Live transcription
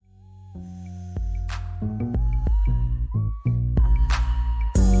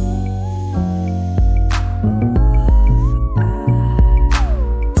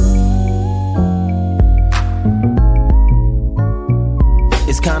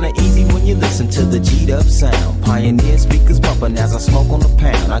kinda easy when you listen to the G'd up sound. Pioneer speakers bumping as I smoke on the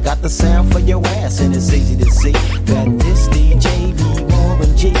pound. I got the sound for your ass and it's easy to see that this DJ be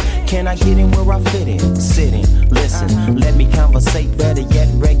Warren G. Can I get in where I fit in? Sit in, listen, let me conversate, better yet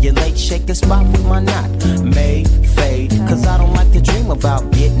regulate. Shake the spot with my knot, made, fade. Cause I don't like to dream about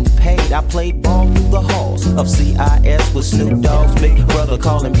getting paid. I played ball through the halls of CIS with Snoop Dogg's big brother,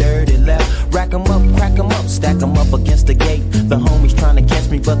 call him Dirty Left. Rack 'em up, crack 'em up, stack 'em up against the gate. The homies trying to catch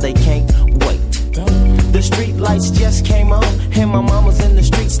me but they can't wait. The street lights just came on, and my mama's in the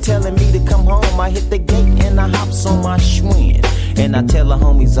streets telling me to come home. I hit the gate and I hops on my Schwinn, and I tell the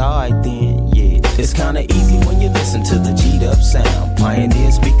homies, alright then, yeah. It's kinda easy when you listen to the G'd up sound.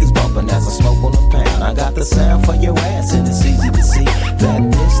 Pioneer speakers bumping as I smoke on the pound. I got the sound for your ass and it's easy to see that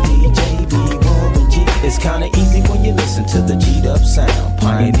this DJ be Warren G. It's kinda easy when you listen to the G'd up sound.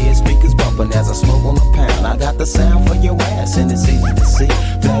 Pioneer speakers bumping as I smoke on the pound. I got the sound for your ass and it's easy to see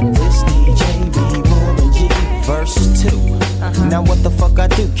that this DJ be Warren G. Verse 2. Now what the fuck I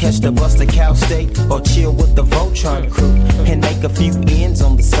do? Catch the bus to Cal State or chill with the Voltron crew and make a few ends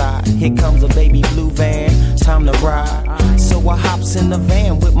on the side. Here comes a baby blue van, time to ride. So I hops in the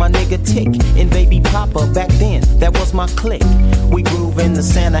van with my nigga Tick and baby Papa. Back then, that was my clique. We groove in the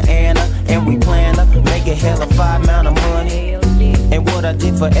Santa Ana and we plan to make a hell of a amount of money. And what I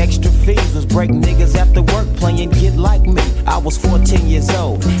did for extra fees was break niggas after work playing Get Like Me. I was 14 years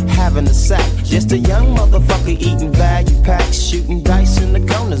old, having a sack. Just a young motherfucker eating value packs, shooting dice in the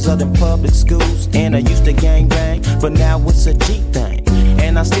corners of them public schools. And I used to gang bang, but now it's a G thing.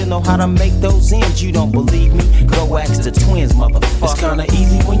 And I still know how to make those ends. You don't believe me? Go ask the twins, motherfucker. It's kinda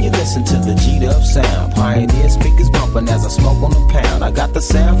easy when you listen to the G'd up sound. Pioneer speakers bumping as I smoke on the pound. I got the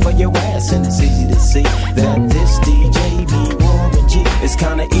sound for your ass and it's easy to see that this DJ be Warren G. It's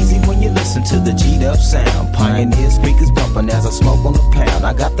kinda easy when you listen to the G'd up sound. Pioneer speakers bumping as I smoke on the pound.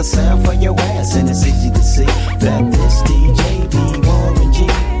 I got the sound for your ass and it's easy to see that this DJ be Warren G.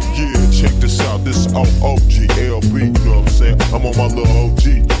 Yeah, check this out, this is OOGLB, you know what I'm saying? I'm on my little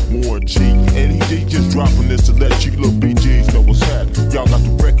OG, Warren G. And he just dropping this to let you little BGs know what's happening. Y'all got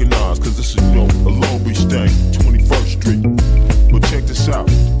to recognize, cause this is, you know, a Long Beach thing, 21st Street. But check this out,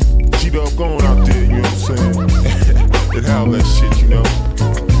 G-Dub going out there, you know what I'm saying? And how that shit, you know?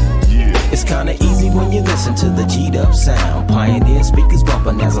 Yeah. It's kinda easy when you listen to the G'd up sound. Pioneer speakers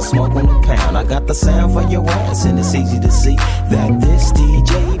bumping as I smoke on the pound. I got the sound for your ass and it's easy to see that this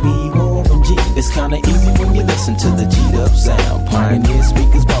DJ be Warren G. It's kinda easy when you listen to the G'd up sound. Pioneer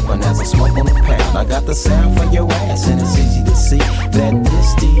speakers bumping as I smoke on the pound. I got the sound for your ass and it's easy to see that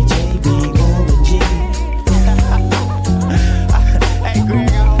this DJ be Warren G. Hey Greg,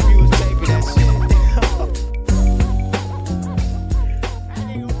 I hope you was taping that shit.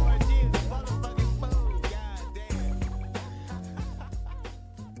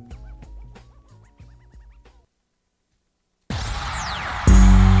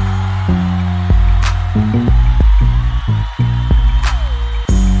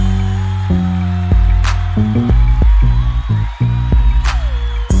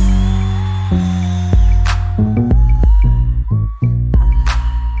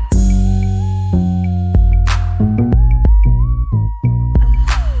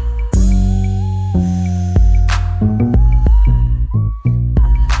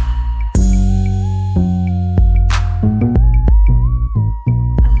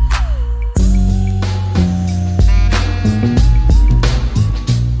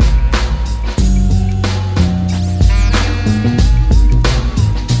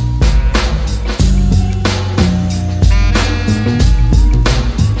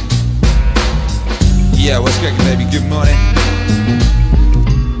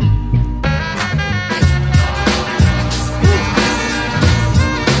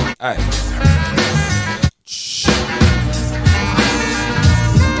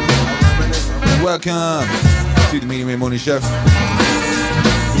 Welcome to the Meaningwave Morning Show.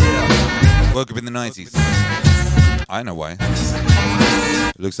 Woke up in the 90s. I know why.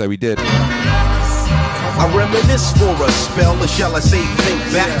 It looks like we did. I reminisce for a spell, or shall I say think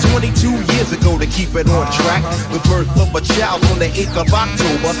back 22 years ago to keep it on track. The birth of a child on the 8th of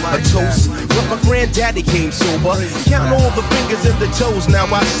October. A toast, but my granddaddy came sober. Count all the fingers and the toes. Now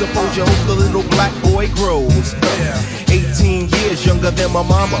I suppose you hope the little black boy grows. 18 years younger than my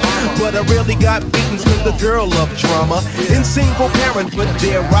mama, but I really got beaten with the girl of drama. In single parenthood,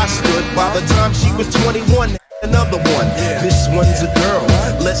 there I stood. By the time she was 21, another one. This one's a girl.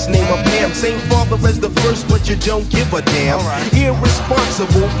 Let's name her Bam, same father as the first, but you don't give a damn.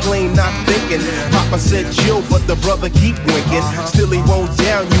 Irresponsible, plain not thinking. Papa said chill, but the brother keep winking. Still he won't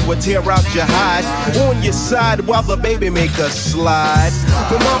down you or tear out your hide. On your side while the baby make a slide.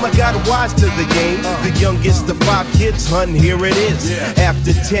 But mama got wise to the game. The youngest of 5 kids, hun, here it is.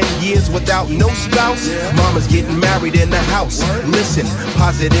 After 10 years without no spouse, mama's getting married in the house. Listen,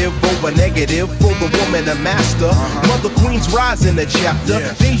 positive over negative for the woman a master. Mother queens rise in the chapter.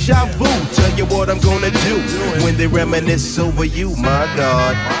 Deja vu, tell you what I'm gonna do when they reminisce over you, my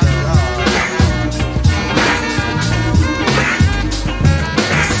God.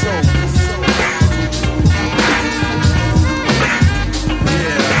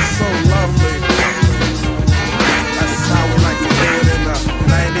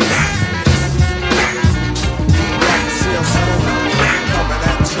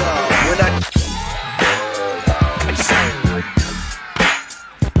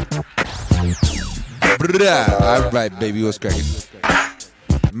 All right, baby, what's cracking?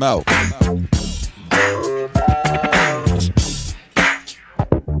 Mo.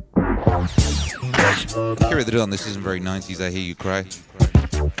 Here at the Dawn, this isn't very 90s, I hear you cry.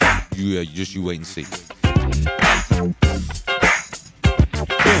 You wait and see.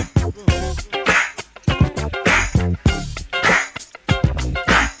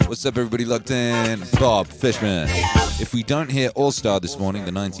 What's up, everybody locked in? Bob Fishman. If we don't hear All Star this morning,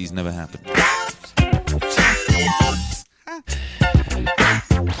 the 90s never happened.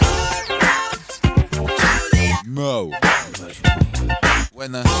 Mo.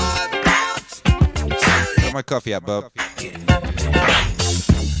 When the... Got my coffee out, Bob.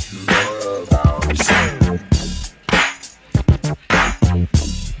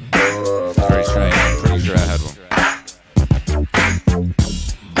 Very strange. I'm pretty sure I had one.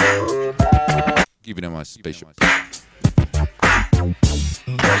 Keep it in my spaceship.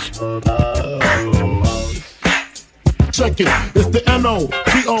 Check it, it's the N-O-T-O-R-I-O-U-S.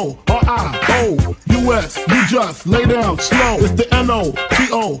 You just lay down slow. It's the N-O-T-O-R-I-O-U-S.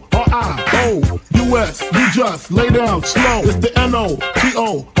 You just lay down slow. It's the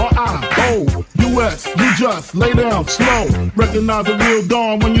N-O-T-O-R-I-O-U-S. You just lay down slow. Recognize a real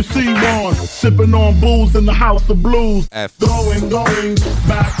dawn when you see one. Sipping on booze in the house of blues. F. Going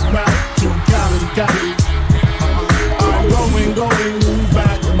back to Cali, Cali. I'm going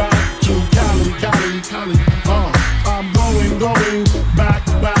back to Cali, Cali, Cali. I'm going back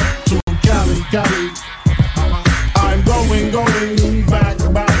to Cali, Cali. I'm going back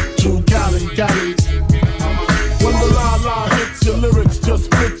to Cali, Cali. When the la-la hits your lyrics, just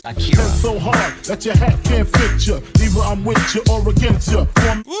spit it's so hard that your hat can't fit you. Either I'm with you or against you.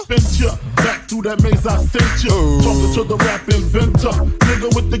 From bent you back through that maze I sent you. Talking to the rap inventor, nigga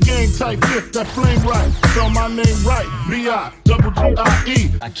with the game type fifth that flame right. Spell my name right,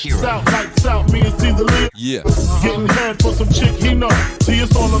 B-I-double-G-I-E. South like South, me and Caesar Lee. Yeah. Getting head for some chick he know. See,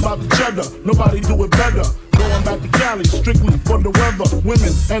 it's all about the cheddar. Nobody do it better. Going back to Cali, strictly for the weather,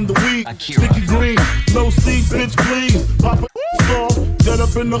 women, and the weed. Sticky green, no seed, bitch, please. Pop a song, get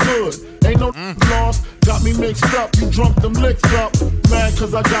up in the hood. Ain't no lost, got me mixed up. You drunk them licks up. Man,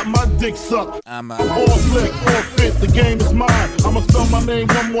 cause I got my dick sucked. I'm all slick, all fit, the game is mine. I'ma spell my name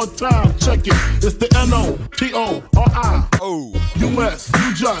one more time. Check it, it's the N-O-T-O-R-I-O-U-S.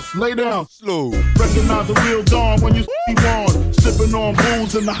 You just lay down slow. Recognize a real dawn when you see one. Sipping on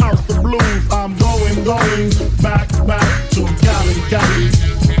booze in the house of blues. I'm going back to Cali, Cali.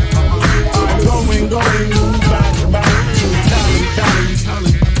 I'm going back to Cali, Cali,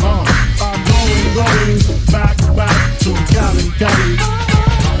 Cali. I'm going back to Cali, Cali.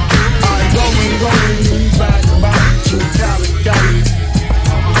 I'm going back to Cali, Cali.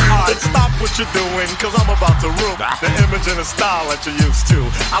 Alright, stop what you're doing, cause I'm about to ruin the image and the style that you're used to.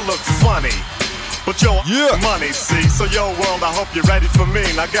 I look funny, but yo, money, see? So yo, world, I hope you're ready for me.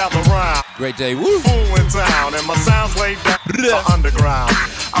 Now gather round. Great day, woo. Fool in town, and my sounds laid down underground.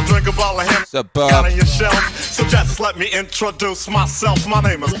 I drink a bottle of him, got on your shelf. So just let me introduce myself. My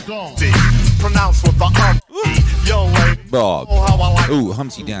name is D, pronounced with the Yo, lady, Bob. Oh, how I like Ooh,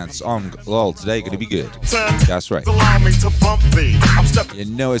 Humpty Dance on LOL today, gonna be good. That's right. Allow me to bump thee. I'm stepping. You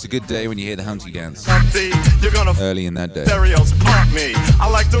know it's a good day when you hear the Humpty Dance. You're gonna early in that day. Stereos pump me. I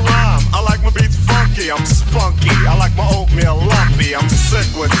like to rhyme. I like my beats funky. I'm spunky. I like my oatmeal lumpy. I'm sick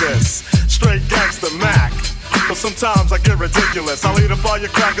with this. Straight gangster Mac. But sometimes I get ridiculous. I'll eat up all your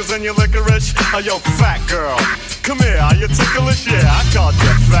crackers and your licorice. Oh, yo, fat girl, come here, are you ticklish? Yeah, I called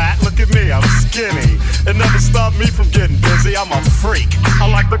you fat. Look at me, I'm skinny. It never stopped me from getting busy. I'm a freak. I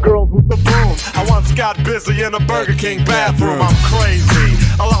like the girls with the boom. I once got busy in a Burger King bathroom. I'm crazy.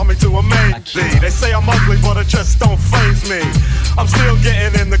 Allow me to amaze thee. They say I'm ugly, but it just don't faze me. I'm still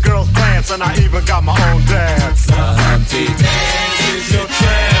getting in the girls' playing and I even got my own dance. The Humpty Dance is your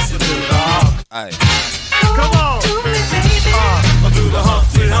chance to do the hump. Aye. Come on. Do the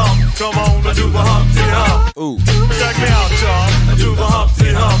Humpty Hump. Come on, do the Humpty Hump. Ooh. Check me out, y'all. Do the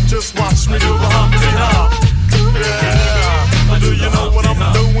Humpty Hump. Just watch me do the Humpty Hump. Yeah. Do you know what I'm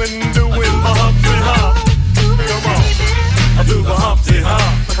doing? Doing the Humpty Hump. Come on. I do the Humpty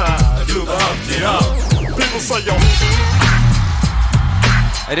Hump. I do the Humpty Hump. People say, yo.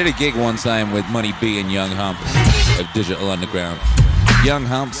 I did a gig one time with Money B and Young Hump of Digital Underground. Young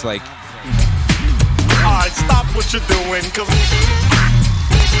Hump's like... Alright, stop what you're doing, cause...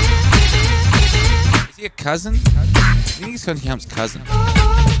 Is he a cousin? I think he's Young Hump's cousin.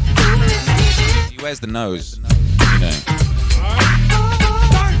 He wears the nose, you know.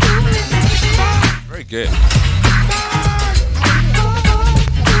 Very good.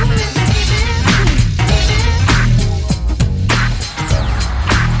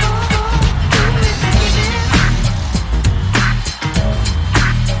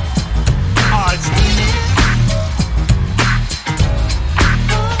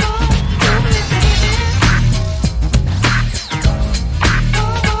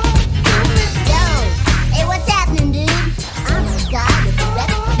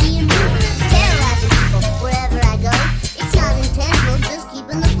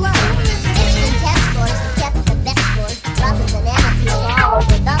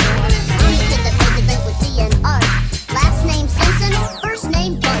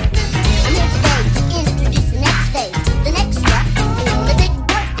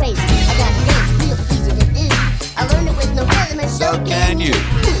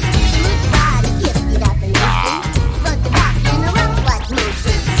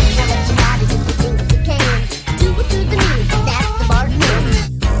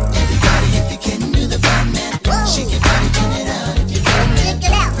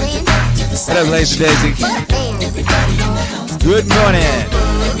 Hello, Lazy Daisy. Good morning.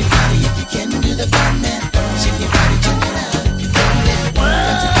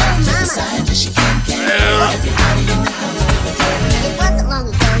 It wasn't long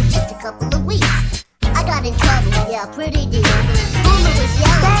ago, just a couple of weeks. I got in trouble, yeah, pretty deep. Mama was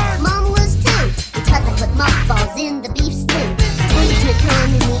yelling, Mama was too, because I put mothballs in the beef stew. Punishment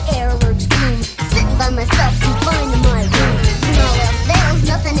time in the air lurks gloom. Sitting by myself, confined in my room. When all else fails,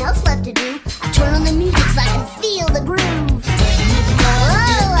 nothing else left to do. I turn on the music so I can feel the groove.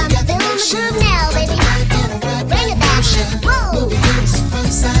 Whoa, I'm feeling the groove now, baby. Bring it back. Whoa. To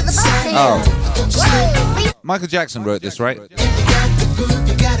the ball. Oh. Whoa. Michael Jackson wrote this, right? Check it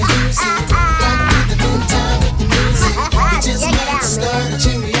out, man.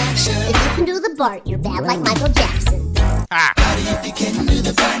 If you can do the Bart, you're bad like Michael Jackson. Ah. Oh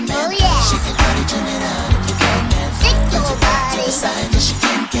yeah. Shake your body.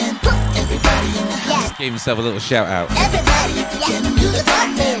 Yeah. Gave himself a little shout out. Everybody, yeah, do the Bart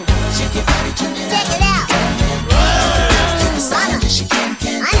man. Check it out.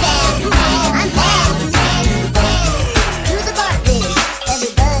 Mama, I'm bad. I'm bad. Do the Bart man.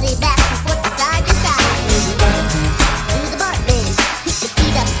 Everybody back and forth from side to side. Do the Bart man. Keep your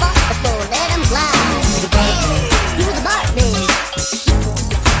feet up off the floor, let them glide. Do the Bart man.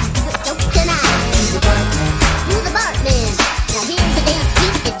 Do it so tonight. Do the Bart man. Now here's the dance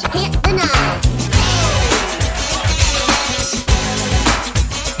beat that you can't deny.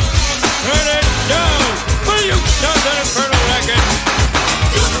 Turn it down! Will you stop that infernal racket?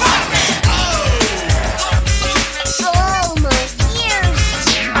 Do the Bart man! Oh, my ears!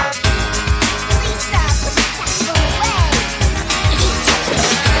 Please stop with the saxophone away.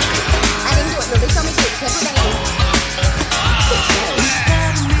 I didn't do it, nobody saw me do it. Can't do that again.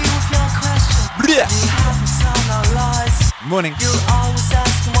 Morning. You always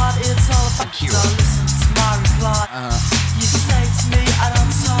ask what it's all about. So listen to my reply. You say to me I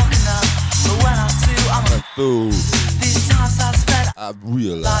don't talk enough, but when I do, I'm a fool. These times I've spent I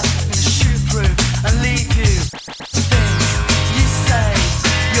realize. life in a shoe through and leave you things you say.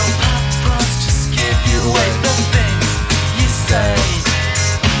 Your paparazzi just give you away the things you say.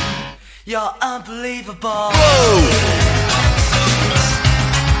 You're unbelievable. Whoa!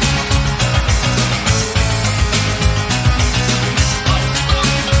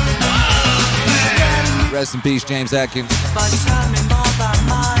 Rest in peace, James Atkins. By telling me more about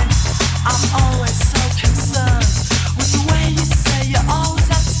mine, I'm always so concerned with the way you say you always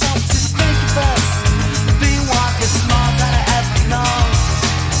have to stop to think of us. Being one is more than I ever know.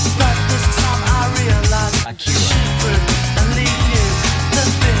 But this time I realize I shoot through and leave you the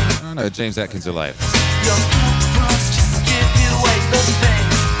thing. Oh no, James Atkins alive. Your paparazzi just give you away the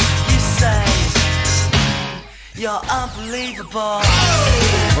things you say. You're unbelievable.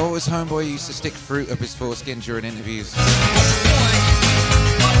 What was homeboy who used to stick fruit up his foreskin during interviews?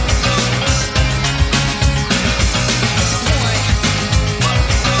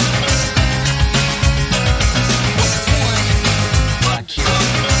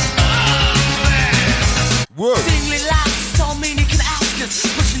 Whoa. Singly laughs, told me you can ask us.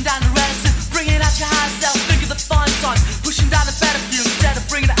 Pushing down the reds and bringing out your high self. Think of the fun son. Pushing down the better view instead of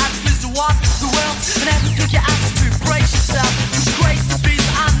bringing the attitudes to walk the world. And every pick your attitude, brace yourself. It's great to be,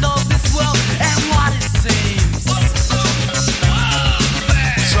 I know this world and what it seems.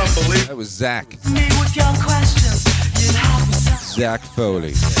 That was Zach. Me with your questions, you'd have me Zach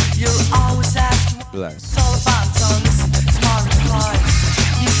Foley. You're always asking Bless. it's all about, don't listen to my replies.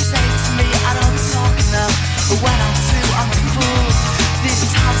 You say to me, I don't talk enough, but when I do, I'm a fool. These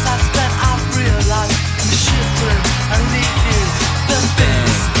times I've spent, I've realized I'm shivering, I leave you. The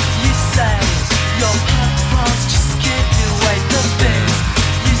things you say, your purpose just give you away. The things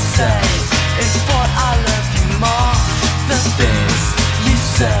you say, it's what I love you more. The things you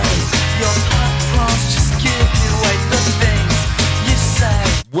say, your purpose just give you away. The things you say,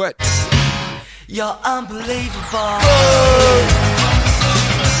 what? You're unbelievable.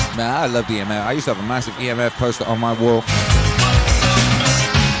 Man, I love the EMF. I used to have a massive EMF poster on my wall.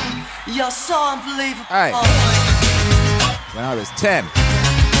 You're so unbelievable. Hey. When I was 10.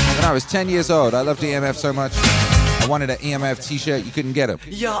 When I was 10 years old, I loved EMF so much. I wanted an EMF t-shirt. You couldn't get them.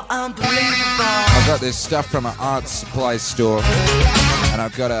 You're unbelievable. I got this stuff from an art supply store. And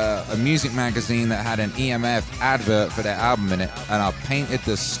I've got a music magazine that had an EMF advert for their album in it. And I painted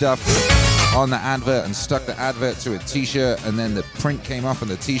the stuff on the advert and stuck the advert to a t-shirt, and then the print came off on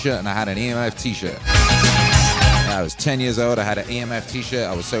the t-shirt and I had an EMF t-shirt. I was 10 years old, I had an EMF t-shirt,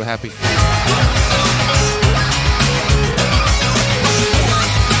 I was so happy.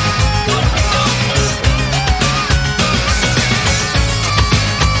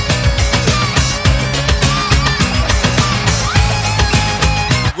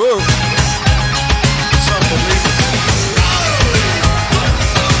 Whoa. It's unbelievable.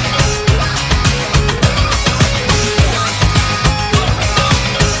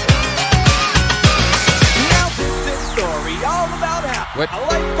 What? I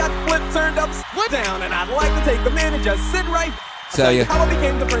like got flip turned up, down, and I'd like to take a minute, just sit right. Tell you how I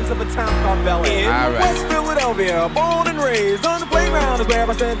became the prince of a town called Bel Air. In West Philadelphia, born and raised on the playground is where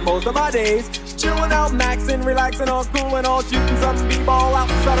I spent most of my days. Chilling out, maxing, relaxing, all cool and all shooting some b-ball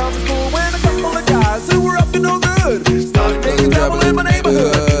outside of the school. When a couple of guys who were up to no good started making trouble in my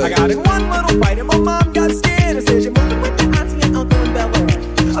neighborhood. I got in one little fight and my mom got scared and said, "You're moving with your auntie and uncle in Bel Air."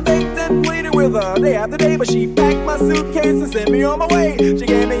 I begged and pleaded with her day after day, but she packed my suitcase and sent me on my way. She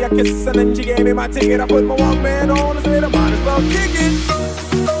gave me a kiss and then she gave me my ticket. I put my Walkman on and said I might as well kick it.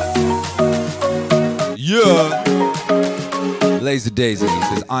 Yeah. Laser Daisy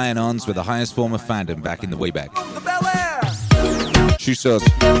says Iron-Ons were the highest form of fandom back in the way back. True sauce.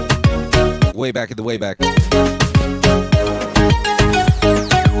 Way back in the way back.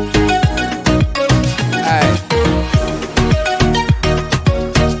 Hey.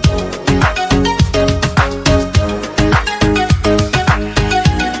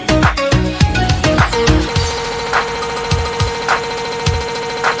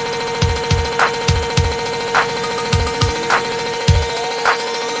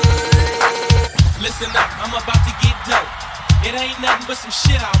 It ain't nothing but some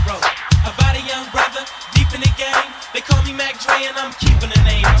shit I wrote about a young brother deep in the game. They call me Mac Dre and I'm keeping the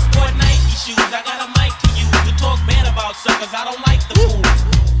name. I sport Nike shoes, I got a mic to use to talk bad about suckers. I don't like the fools.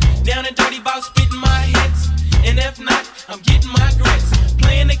 Down and dirty about spitting my hits, and if not, I'm getting my grits.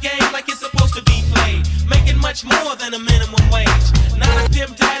 Playing the game like it's supposed to be played, making much more than a minimum wage. Not a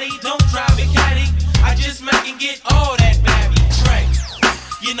pimp daddy, don't drive a caddy. I just make and get all that babby. Dre.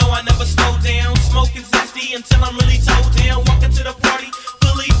 You know I never slow down, smoking zesty until I'm really toe down. Walking to the party,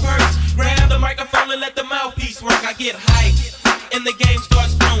 fully perched. Grab the microphone and let the mouthpiece work. I get hyped, and the game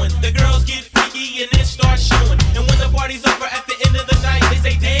starts flowing. The girls get freaky and then start showing. And when the party's over at the end of the night, they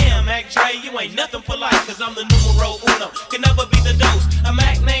say, "Damn, Mac Dre, you ain't nothing polite." Cause I'm the numero uno, can never be the dose. A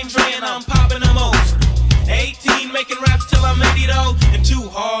Mac named Dre and I'm popping the most. 18 making raps till I'm 80 though, and too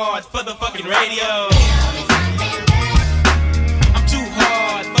hard for the fucking radio.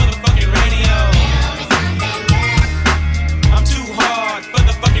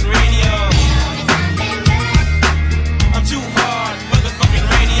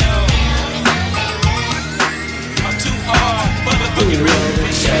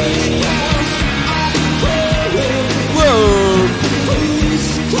 Whoa!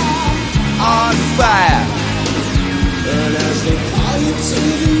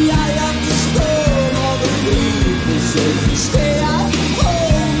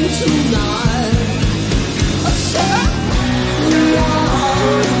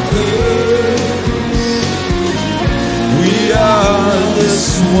 We are the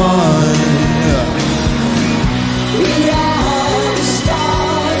swan. We are the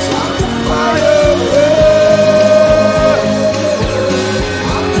stars on the fire.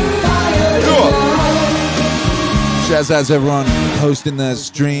 On the fire. Shouts out to everyone hosting the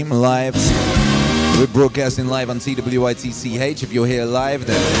stream live. We're broadcasting live on TWITCH. If you're here live,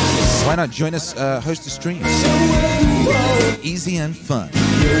 then why not join us host the stream? Easy and fun.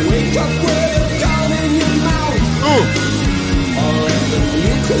 You wake up with a gun in your mouth. All of the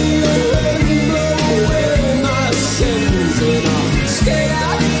nuclear rainbow away my sins, and I'll stay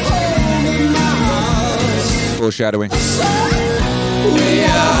at home in my house. Foreshadowing. We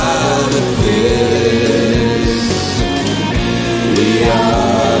are the fish. We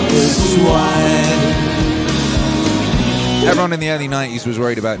are the swine. Everyone in the early 90s was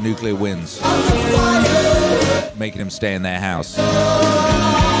worried about nuclear winds, making them stay in their house.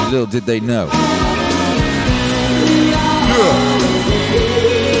 Little did they know.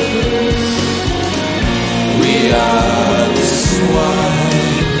 We are the swine.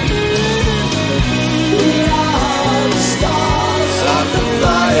 We are the stars of the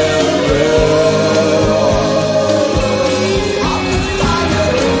fire.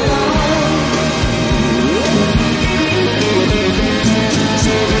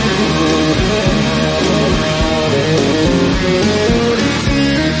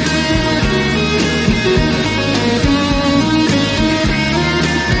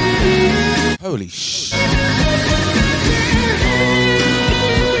 Holy sh!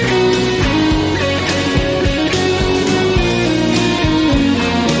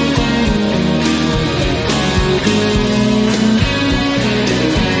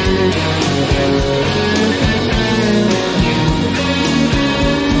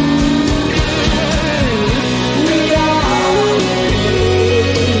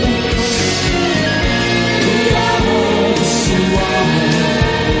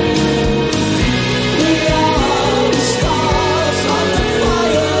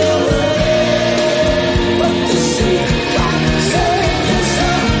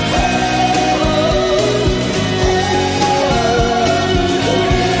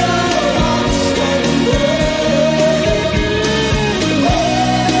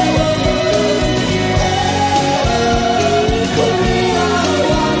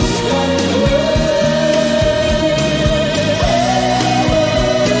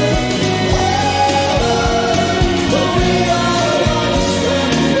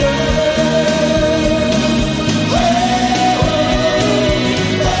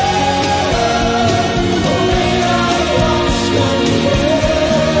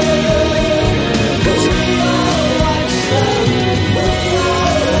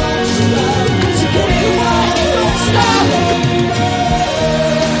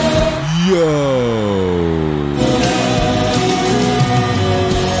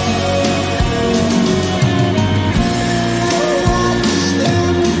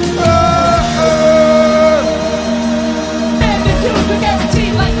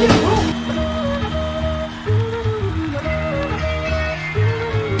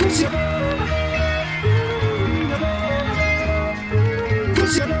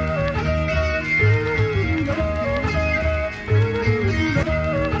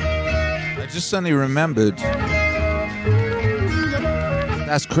 Suddenly remembered.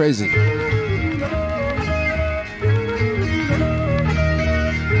 That's crazy. I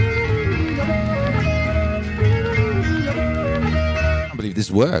can't believe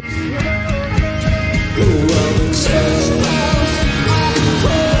this works.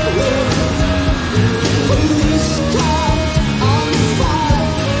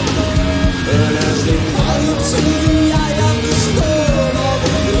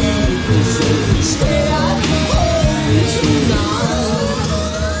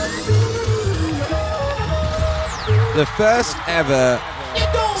 The first ever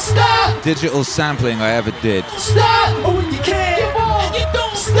digital sampling I ever did.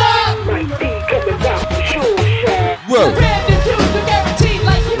 Whoa!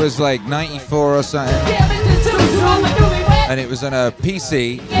 It was like 94 or something. And it was on a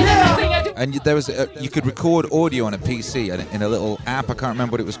PC. And there was you could record audio on a PC in a little app. I can't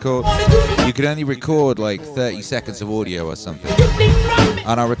remember what it was called. You could only record like 30 seconds of audio or something.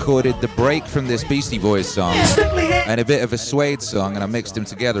 And I recorded the break from this Beastie Boys song and a bit of a Suede song, and I mixed them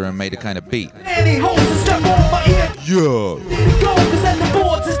together and made a kind of beat. Yeah.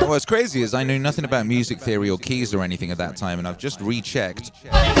 What's crazy is I knew nothing about music theory or keys or anything at that time, and I've just rechecked,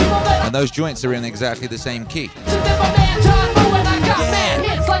 and those joints are in exactly the same key.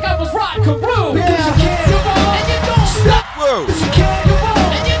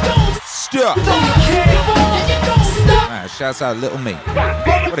 Shouts out Little Me.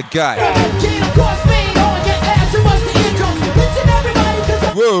 What a guy.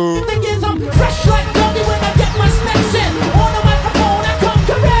 Whoa. Fresh like Dundee when I get my specs in. On the microphone, I come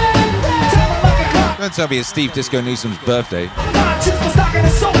correct. Don't tell me it's Steve Disco Newsome's birthday.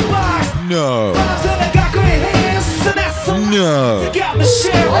 No. No. I got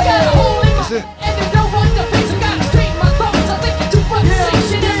a hole in my Is it? and you know what the face I gotta straighten my thoughts. I think you're too much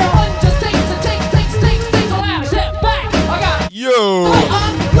section. Everyone just takes a loud step back. I got Yo.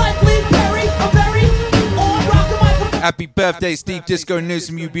 I'm likely Perry, I'm very on rock the microphone. Happy birthday, Steve Disco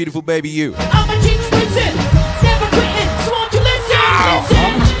Newsome, you beautiful baby, you. I'm a keep spritzing, never quitting. So won't you listen?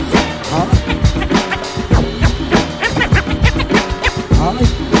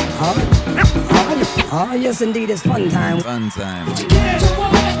 Oh, yes, indeed, it's fun time. Fun time.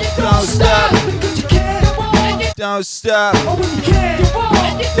 Don't stop. Don't stop.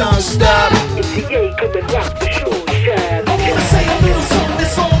 Don't stop. I wanna say a little something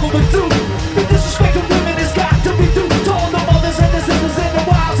that's all overdue. The disrespect of women has got to be due to all the mothers and the sisters and the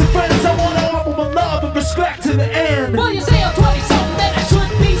wives and friends. I wanna offer my love and respect to the end. Well, you say I'm 20-something, then I should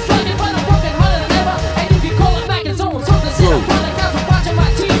be slugging, but I'm working harder than ever. And if you call it back, it's on something. Sit up on the couch and watching my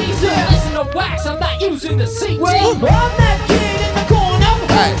TV. Still listen to wax, I'm not using the CD. Well, I'm that kid in the corner,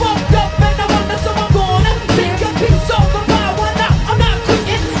 fucked up, and I wonder so I'm gonna take a piece of the pie. Why not? I'm not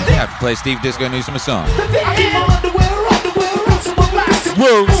quitting. I have to play Steve Disco Newsome a song. I keep my underwear, some elastic.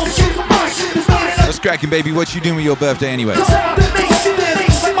 Whoa. What's cracking, baby? What you doing with your birthday anyway?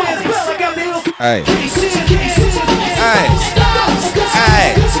 Hey. Hey.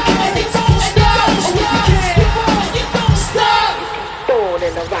 Hey. Born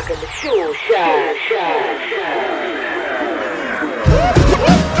in the rock of the shoe shine.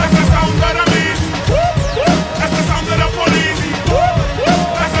 That's the sound of the beast. That's the sound of the police.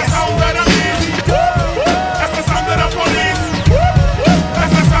 That's the sound of the beast. That's the sound of the police.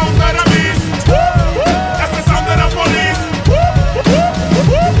 That's the sound of the beast. That's the sound of the police.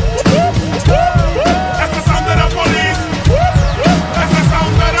 That's the sound of the police. That's the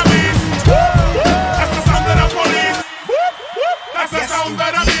sound of the beast. That's the sound of the police. That's the sound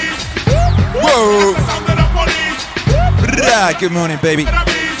of the beast. Whoa. That's the sound of the police. Rah, good morning, baby.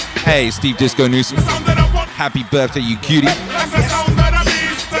 Hey, Steve Disco Newsome. Happy birthday, you cutie. That's the sound of the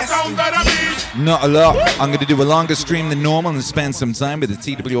beast. The sound of the beast. Not a lot. I'm going to do a longer stream than normal and spend some time with the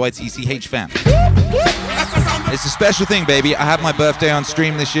TWITCH fam. It's a special thing, baby. I had my birthday on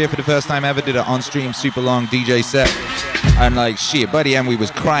stream this year for the first time ever. Did an on-stream super long DJ set. And like, shit, by the end we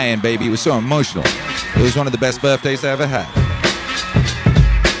was crying, baby. It was so emotional. It was one of the best birthdays I ever had.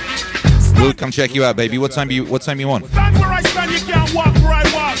 We'll come check you out, baby. What time you want? Stand where I stand, you can't walk where I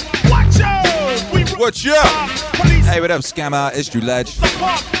walk. Watch out! Watch out! Hey, what up, scam artist, you ledge?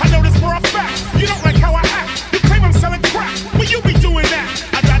 I know this for a fact. You don't like how I act. You claim I'm selling crack. Will you be doing that?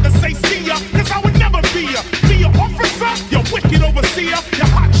 I'd rather say see ya, cause I would never be ya. Be your officer, your wicked overseer. Your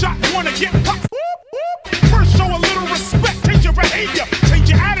hot shot wanna get popped. First show a little respect, change your behavior, change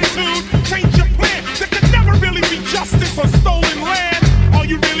your attitude, change your plan. There could never really be justice on stolen land. Are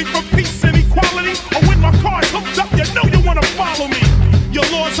you really for peace and equality? Or when my car's hooked up, you know you wanna follow me. Your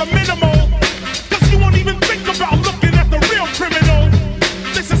laws are minimal, cause you won't even think about looking at the real criminal.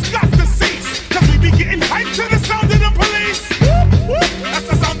 This has got to cease, cause we be getting hyped to the sound of the police. That's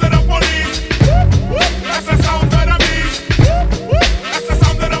the sound of the police. That's the sound of the beast. That's the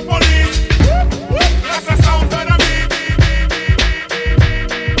sound of the police. That's the sound of the beast.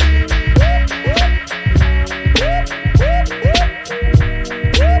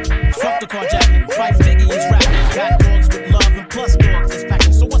 Fuck the carjacking, five Diggy is rapping. Got dogs with love and plus dogs that's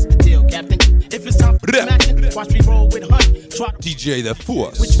packing. So what's the deal, Captain? If it's time for some action, watch me roll with Hunt. Try to DJ The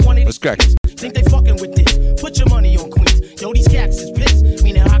Force. which one of What's cracking? think they fucking with this? Put your money on Queens. Yo, these cats is pissed.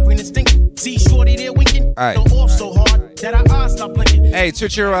 Meaning hot green and stinking. See shorty there winking. Alright. Go off so hard that our eyes stop blinking. Hey,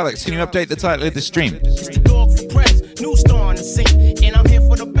 Twitcher Alex, can you update the title of the stream? It's the dog for press, new star on the scene, and I'm here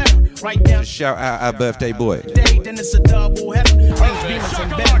for the better. Right down Shout out our birthday boy. day, then it's a double header. Range beamers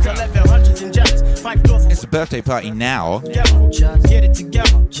and Benz, 1100s and jets. Five doors It's a birthday party now. together. Just get it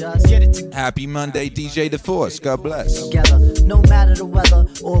together. Just get it together. Happy Monday, DJ The Force. God bless. Together, no matter the weather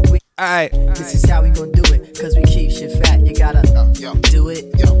or wind. Alright. This is how we gon' do it, cause we keep shit fat. You gotta do it, do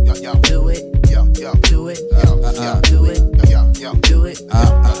it, do it, do it, do it, do it, do it, do it.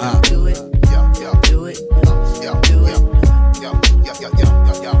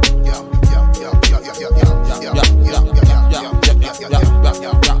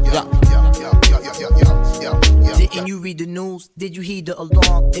 Didn't you read read the news? Did you heed the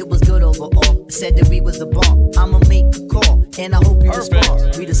alarm? It was good overall. It said that we was the bomb. I'ma make a call, and I hope you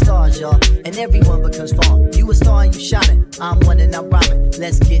respond. We the stars, y'all, and everyone becomes fun. You a star and you shining. I'm one and I'm rhyming.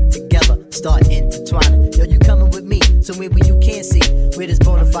 Let's get together, start intertwining. Yo, you coming with me, somewhere where you can't see. Where there's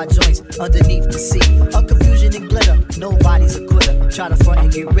bonafide joints underneath the sea. A confusion and glitter, nobody's a quitter. Try to front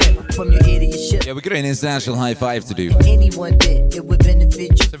and get ripped from your ear to your ship. Yeah, we got an international high five to do. Anyone did, it would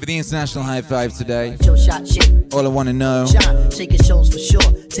benefit you. So for the international high five today, Show shot shit. all I want to know Shine, shaking shows for sure.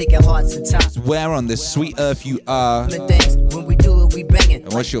 Taking hearts and time. is where on this sweet earth you are. Things, when we do it, we banging.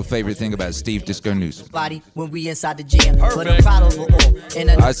 And what's your favorite thing about Steve Disco Newsome? Body when we inside the jam. But I'm proud of it all. And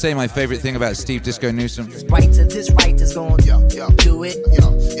I'd say my favorite thing about Steve Disco Newsome right to this right is going do it,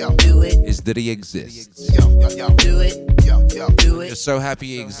 do it, is that he exists. do it, do it. Just so happy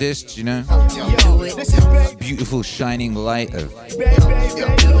he exists, you know? Do it, Beautiful shining light of do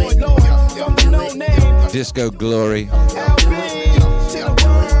it, disco glory,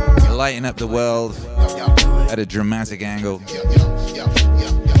 lighting up the world at a dramatic angle.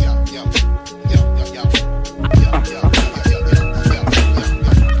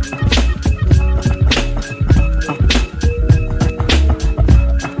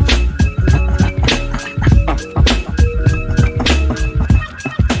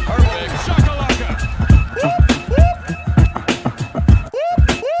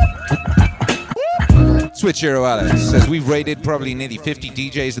 Switchero Alex says we've rated probably nearly 50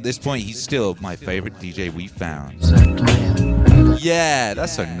 DJs at this point. He's still my favorite DJ we found. Yeah,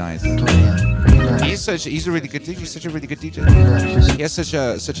 that's so nice. He's a really good DJ. He's such a really good DJ. He has such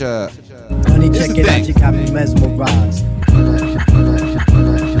a. Honey, check it out. You got me mesmerized.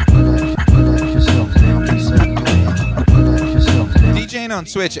 DJing on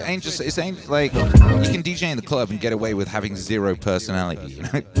Twitch ain't like you can DJ in the club and get away with having zero personality, you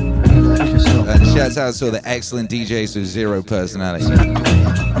know? And shouts out to all the excellent DJs with zero personality.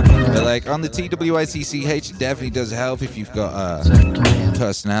 But like on the TWICCH, it definitely does help if you've got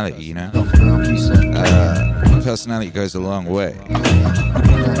personality, you know? Personality goes a long way.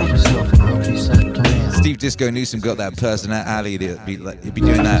 Steve Disco Newsome got that personality to be like, he'd be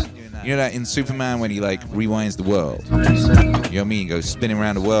doing that. You know that in Superman when he like rewinds the world? You know what I mean? He goes spinning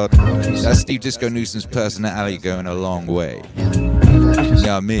around the world. That's Steve Disco Newsome's personality going a long way. You know what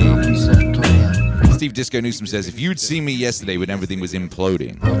I mean? Steve Disco Newsome says, if you'd seen me yesterday when everything was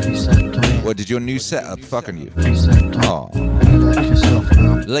imploding, what did your new setup fucking you? Oh.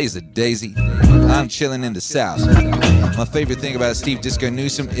 Laser Daisy. I'm chilling in the South. My favorite thing about Steve Disco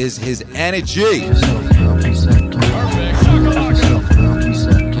Newsome is his energy.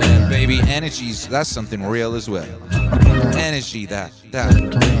 Yeah, baby, energy's, that's something real as well. Energy, that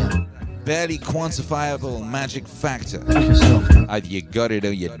barely quantifiable magic factor. Either you got it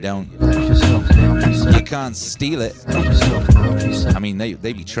or you don't. You can't steal it. I mean, they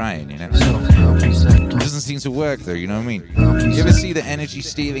be trying, you know. It doesn't seem to work though, you know what I mean? You ever see the energy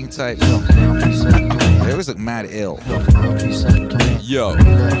stealing types? They always look mad ill. Yo,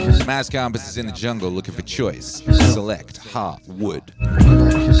 Mass Compass is in the jungle looking for choice. Select heart, wood.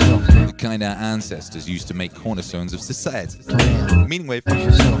 The kind our ancestors used to make cornerstones of society. Meaningwave.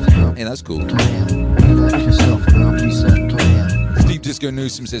 Hey, that's cool. Steve Disco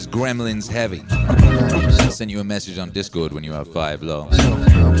Newsome says Gremlin's heavy. I sent you a message on Discord when you were 5 low.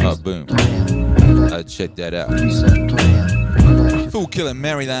 Oh, boom. Check that out. Fool Killer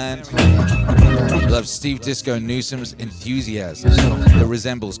Maryland. Love Steve Disco Newsome's enthusiasm that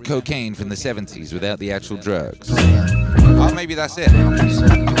resembles cocaine from the 70s without the actual drugs. Oh, maybe that's it.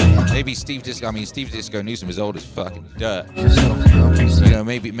 Maybe Steve Disco Newsome is old as fucking dirt. You know,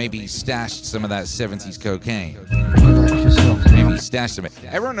 maybe he stashed some of that 70s cocaine. Maybe he stashed some.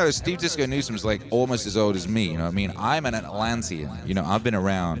 Everyone knows Steve Disco Newsome's like almost as old as me. You know what I mean? I'm an Atlantean. You know, I've been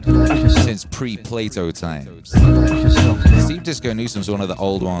around since pre-Plato times. Steve Disco Newsome's one of the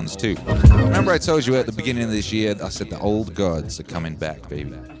old ones too. Remember I told you at the beginning of this year, I said the old gods are coming back,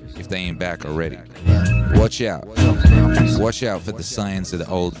 baby. If they ain't back already. Watch out. Watch out for the signs of the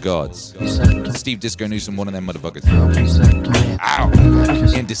old gods. Steve Disco Newsome, one of them motherfuckers. Ow!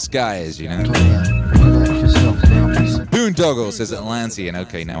 In disguise, you know. Boondoggle says Atlantean.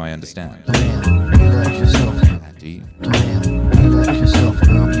 Okay, now I understand. Indeed.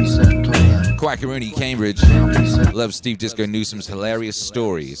 Quackaroony Cambridge loves Steve Disco Newsome's hilarious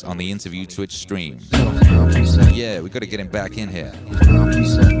stories on the interview Twitch stream. Yeah, we gotta get him back in here.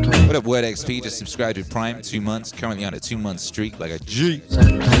 What up, Word XP? Just subscribed to Prime, 2 months. Currently on a 2-month streak like a G.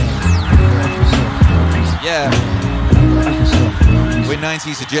 Yeah. We're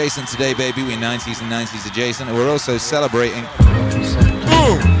 90s adjacent today, baby. We're 90s and 90s adjacent. And we're also celebrating.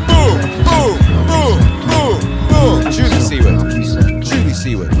 Boom, boom, boom, boom, boom, boom.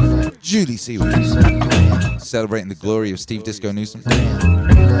 Julie Seward. Celebrating the glory of Steve Disco Newsome.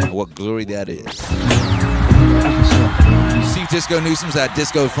 What glory that is. Steve Disco Newsome's our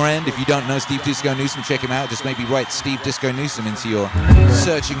disco friend. If you don't know Steve Disco Newsome, check him out. Just maybe write Steve Disco Newsome into your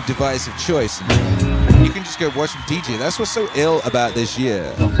searching device of choice. And you can just go watch him DJ. That's what's so ill about this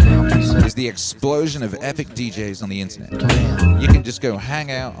year, is the explosion of epic DJs on the internet. You can just go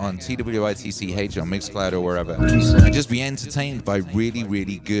hang out on TWITCH on Mixcloud or wherever and just be entertained by really,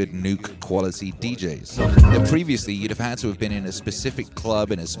 really good nuke quality DJs that previously you'd have had to have been in a specific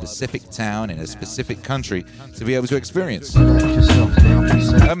club in a specific town in a specific country to be able to experience.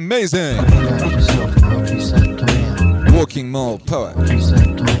 Amazing! Walking Mall Poet.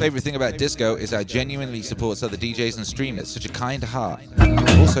 Favorite thing about disco is how genuinely supports other DJs and streamers. Such a kind heart.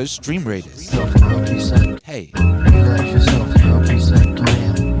 Also, stream raiders. Hey.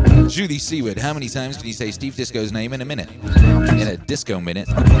 Julie Seward, how many times can you say Steve Disco's name in a minute? In a disco minute?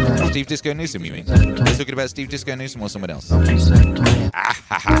 Steve Disco Newsome, you mean? We're talking about Steve Disco Newsome or someone else?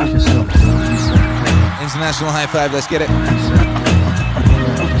 International high five, let's get it.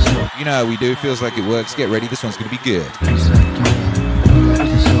 You know how we do, feels like it works. Get ready, this one's gonna be good.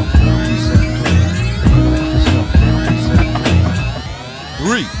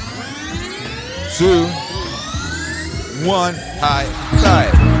 Three, 2, 1, high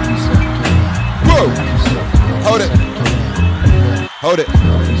five. Whoa! Hold it. Hold it.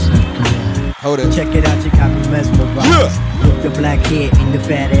 Hold it. Check it out, you got me mesmerized. Yeah. With the black hair and the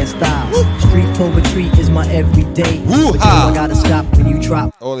fat ass style. Woo. Street poetry is my everyday. Woo-ha. But I gotta stop when you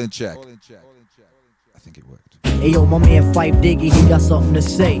drop. All in check. I think it worked. Hey yo, my man Fife Diggy, he got something to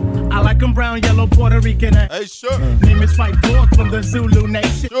say. I like them brown, yellow, Puerto Rican. Hey, sure. Name is Fife Dog from the Zulu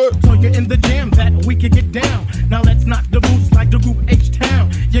Nation. Sure. So you're in the jam that we can get down. Now let's knock the boots like the group H-Town.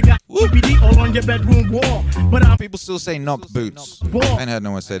 You got BBD all on your bedroom wall. But people still say knock boots. I ain't heard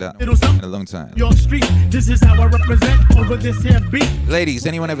no one say that in a long time. Your street, this is how I represent over this here beat. Ladies,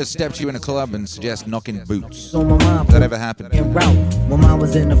 anyone ever stepped you in a club and suggest knocking boots? So my mom that ever happened? En route. My mom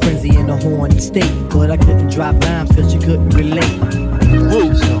was in a frenzy in a horny state, but I couldn't drop dimes cause you couldn't relate.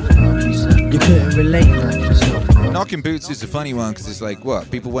 Woo. You couldn't relate. Knocking boots is a funny one because it's like, what?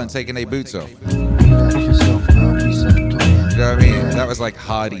 People weren't taking their boots off. You know what I mean? That was like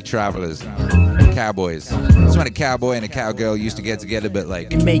hardy travelers, cowboys. That's when a cowboy and a cowgirl used to get together, but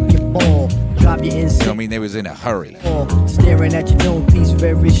like, make it fall, drop your inside. I mean, they was in a hurry. Staring at your dome piece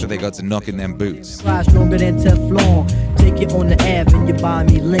very. So they got to knocking them boots. Fly stronger than Teflon. Take it on the Ave and you buy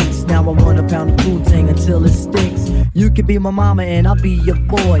me links. Now I want a pound of Poontang until it stinks. You could be my mama and I'll be your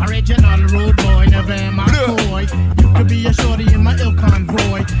boy. Original road boy, never am I coy. You could be a shorty in my ill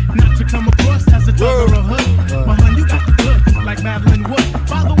convoy. Not to come across as a thug or a hood. My hun, you got the goods like Madeline Wood.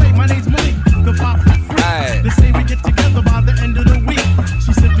 By the way, my name's Malik, the pop for free. They say we get together by the end of the week.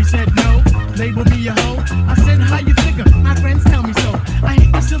 She simply said no, label me a hoe. I said, how you figure? My friends tell me so. I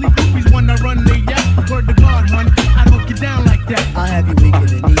hate the silly groupies when I run the yap. Word to God, hun, I don't get down like that. I'll have you weak in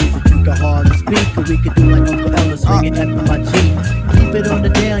the knees if you can hardly speak. Or we could do like Uncle Ella swinging after my G. Keep it on the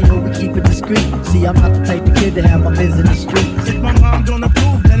down, yo, we keep it discreet. See, I'm not the type of kid to have my biz in the streets. If my mom don't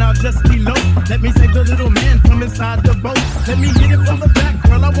approve, then I'll just elope. Let me save the little man from inside the boat. Let me hit it from the back,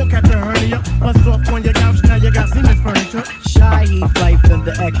 girl, I won't catch a hernia. Bust off on your couch, now you got Siemens furniture. Shy, heat, life, and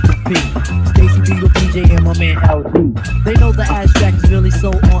the extra P. Stacy B with PJ and my man LD. They know the abstract is really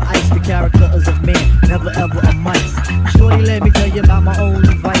so on ice. The character is a man, never ever a mice. Shorty, let me tell you about my own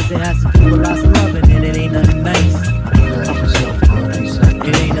advice. It has to do with lots of loving, and it ain't nothing nice.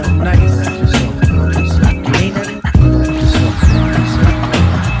 It ain't nothing nice. It ain't nothing.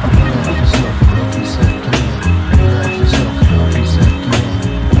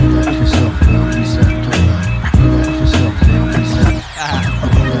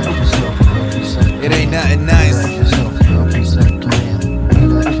 It ain't nothing nice.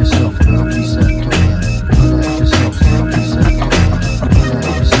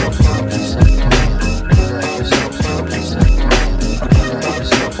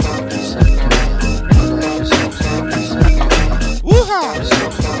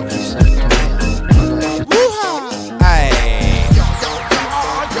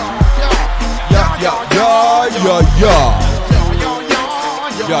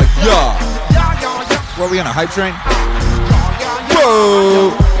 Yeah. What, are we on a hype train? Whoa!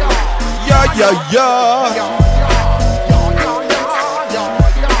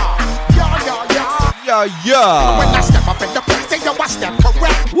 Yeah. When I step up in the place, say yo, I step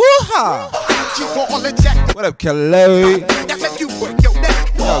correct. Woo-ha! You want all the check. What up, Calais? That make you break your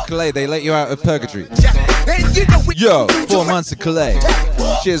neck. Yo, Calais, they let you out of purgatory. And you know Yo, 4 months of Calais.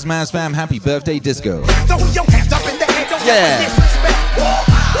 Cheers, Mass Fam. Happy birthday, Disco. Throw your hands up in the air, don't Yeah. disrespect.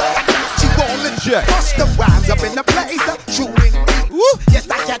 I got you all in check. Bust the rhymes up in the place, shooting. Yes,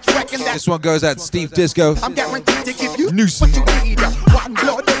 I catch wrecking that. This one goes out to Steve Disco. I'm guaranteed to give you Newsome. what you need. One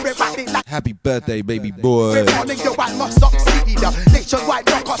blood, everybody like. Happy birthday, baby boy. Every morning, yo, I must succeed. Nationwide,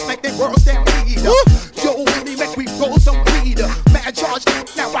 no cost, make the world stampede. Yo, really make we roll some weed. Man, charge,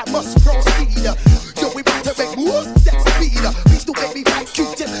 now I must proceed. Yo, we about to make moves, set speed. Please do baby like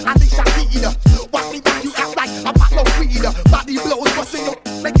Q-tip, I need Shahid. Watch me back you out like Apollo Creed. Body blows, busting your,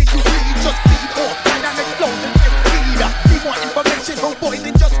 making you bleed. Just feed off, dynamic flows and speed. Need more information, homeboy,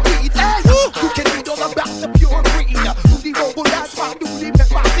 than just read. You can read all about the pure green. Rudy Robo, that's my newly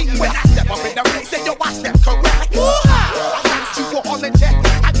met my scene. When I step up in the place, then yo, I step correct. I got you all in check.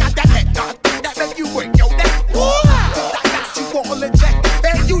 I got that head done, that make you break your neck. I got you all in check.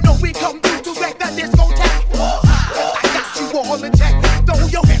 And you know we come through to wreck that discotheque. I got you all in check. Throw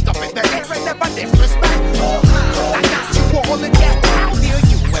your hands up in the air and never disrespect. I got you all in check. How dare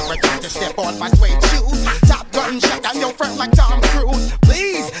you ever try to step on my suede shoes? Top gun shut down your friend like Tom Cruise.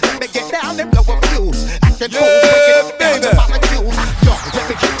 Please let me get down and blow a fuse. Acting fools, breaking down the molecules. Yo, let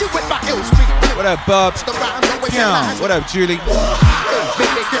me hit you with my ill street. What up, Bob? Yeah. What up, Julie?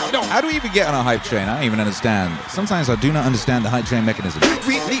 How do we even get on a hype train? I don't even understand. Sometimes I do not understand the hype train mechanism.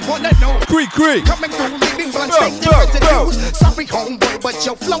 Really wanna know? Creek. Coming through, leaving blunt straight to residues. Sorry, homeboy, but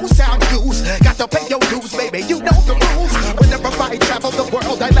your flow sound used. Got to pay your dues, baby. You know the rules. Whenever I travel the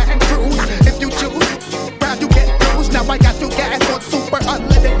world, I land cruise. If you choose, round you get bruised. Now I got you gas on super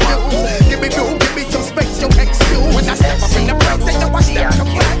unlimited news. Give me room, give me some space, yo, excuse. When I step up in the place, then yo, I step to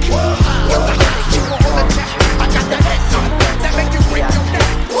back. I got you all the check. I got that head on that make you break your neck.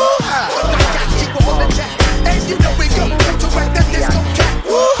 I got you all the check. And you know we go to wreck the discotheque. I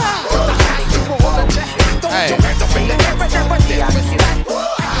got you all the check. Throw your hands up in the air and never disrespect.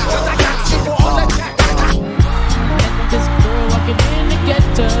 I got you all the check. This girl walking in the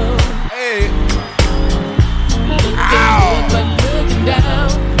ghetto. Hey. Looking good, but looking down.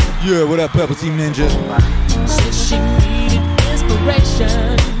 Yeah, what up, Purple Team Ninja? Said she needed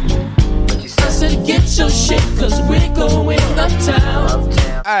inspiration. I said, get your shit, cause we're going uptown.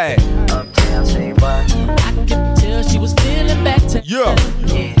 Hey. Uptown, say what? I could tell she was feeling back to yeah.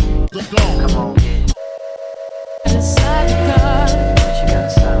 Come on, kid. Inside the car. She got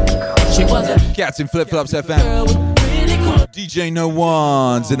inside the car. She was a Cats in Flip Flops FM. really cool. DJ No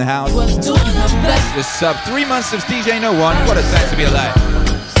One's in the house. Was doing her best. This sub 3 months of DJ No One. What a time to be alive.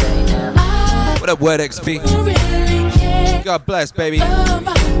 What up, Word XP? God bless, baby.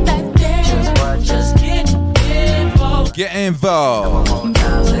 Just get involved. Get involved.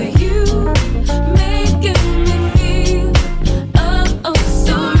 You making me feel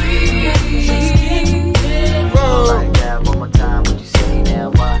sorry. Whoa. One more time, what you say now?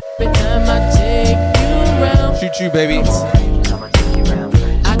 What? Every time I take you around. Shoot you, baby.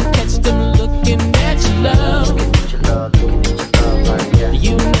 I catch them looking at your love.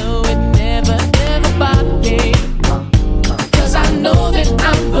 You know it never, ever bothered me. Cause I know that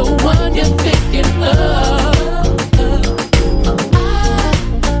I'm the one you're thinking of. I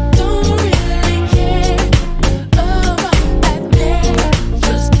don't really care about that thing.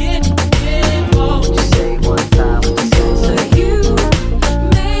 Just get involved. Just say one time what you say. So you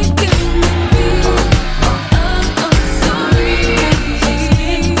making me feel sorry. Just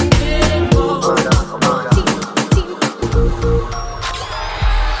get involved.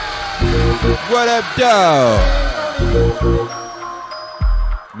 What up, dog?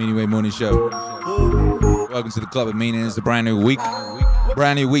 Meaningwave Morning Show. Welcome to the Club of Meaning. It's a brand new week.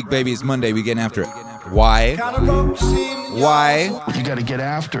 Brand new week, baby. It's Monday. We getting after it. Why? Why? You gotta get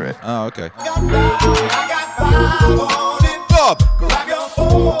after it. Oh, okay. Bob!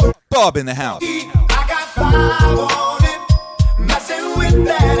 Bob in the house.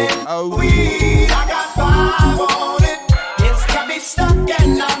 Oh. I got 5 on it. It's got me stuck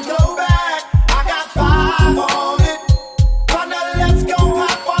and I'm no back. I got 5 on it. Partner, let's go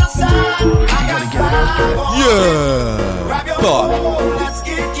hop on side. I got 5 on it. Yeah. Grab your Bob. phone, let's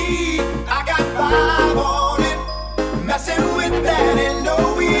get key. I got 5 on it. Messing with that and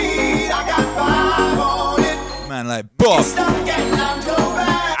no weed. I got 5 on it. Man, like Bob. Stuck and I'm no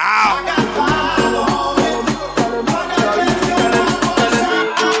back. Ow. I got 5 on it. Partner, let's go hop on side.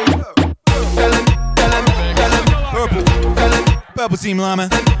 Purple Team Llama.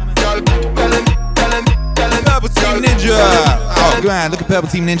 Purple Team Ninja. Oh, man, look at Purple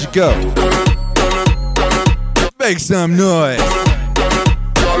Team Ninja go. Make some noise.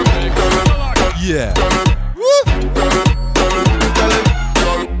 Yeah. Woo.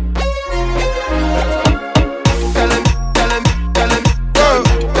 Whoa.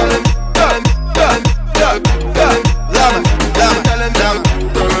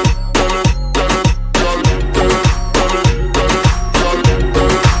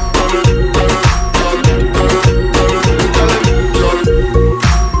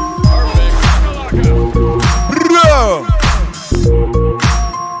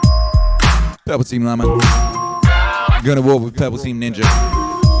 Purple Team Llama. Gonna walk with Purple Team Ninja.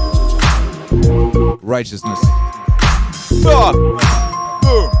 Righteousness.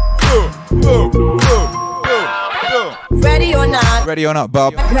 Ready or not? Ready or not,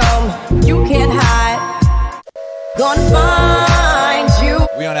 Bob? Come, you can't hide. Gonna find you.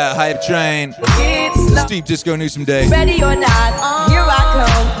 We on that hype train. It's Steve DiscoNewsome Day. ready or not? Here I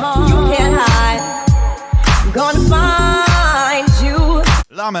come. You can't hide. Gonna find you.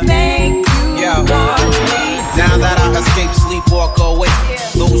 Llama. Thank you. Yeah. Now that I escape, sleep, walk away.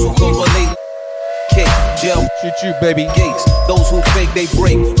 Those who go believe. Kick, jail, shoot, baby. Gates. Those who fake, they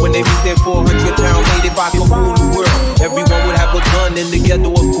break. When they meet their 400-pound lady, if I could rule the world, everyone would have a gun in the ghetto,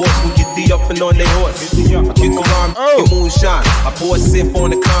 of course. We get the up and on their horse. I kick around, moonshine. I pour a sip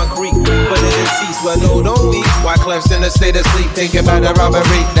on the concrete. Put it in seats where no, don't leave. Why Clem's in a state of sleep, thinking about the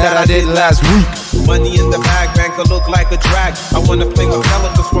robbery that I did last week. Money in the bag, banker look like a drag. I wanna fling a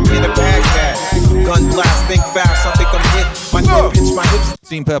pelicans from here to Baghdad. Gun blast, think fast, I think I'm hit. My pitch, my hips.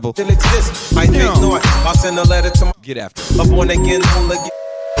 Team Purple. Still exist. I think not. I'll send a letter to my get after. A born again, hooligan.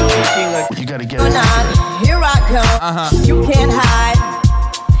 You gotta get or not, here I come. You can't hide.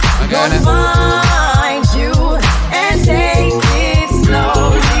 I got it. Find you and take it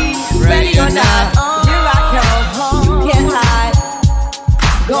slowly. Ready or not, here I come. You can't hide.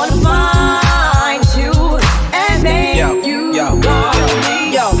 Gonna find you and make you want me.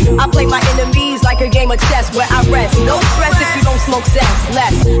 Yo, I play my enemies like a game of chess where I rest. No stress if you don't smoke sex.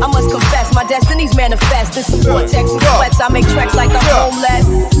 Less, I must confess, my destinies manifest. This some vortex and sweats. I make tracks like I'm homeless.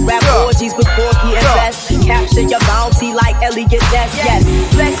 Rap orgies with Porky and Bess. Capture your bounty like Elliot Ness. Yes,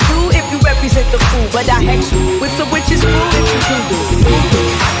 bless you if you represent the fool, but I hex you with the witches fool if you do.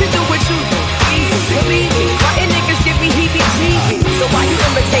 I can do what you do. Easy, believe me. Why niggas give me heebie-jeebies? So why you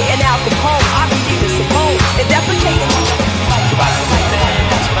imitating Al Capone? I be needing Simone and defecating.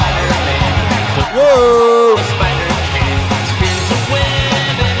 Whoa!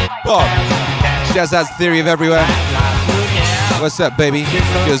 Bob. Shouts out to Theory of Everywhere. What's up, baby?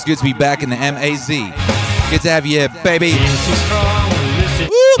 Feels good to be back in the MAZ. Good to have you here, baby.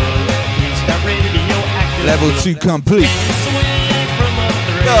 Woo! Level 2 complete.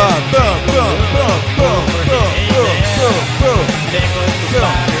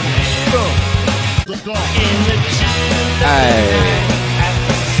 Hey.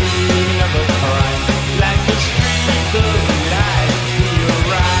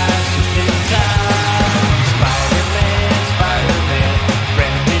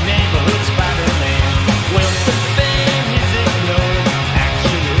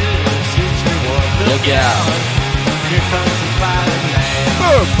 Look out.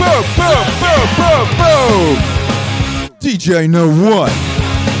 Boom, boom, boom, boom, boom, boom. DJ No One.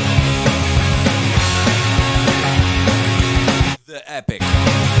 The epic.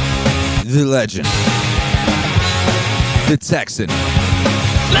 The legend. The Texan.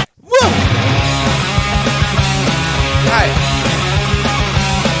 Woo! Hey.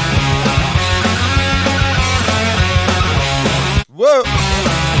 Whoa.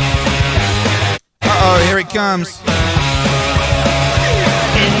 Uh-oh, here it comes.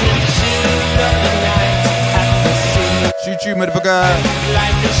 Shoot, motherfucker.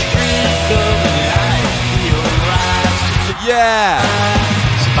 Yeah.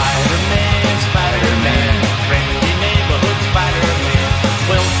 Spider-Man, friendly neighborhood Spider-Man.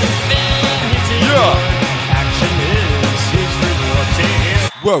 Well, action is his reward to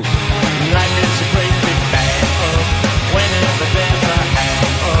him. Whoa. Life is a great big bang of whenever there's a hang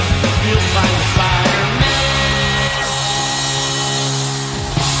up, you'll find Spider-Man.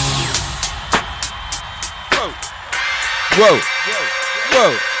 Whoa.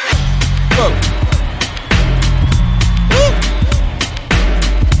 Whoa. Whoa.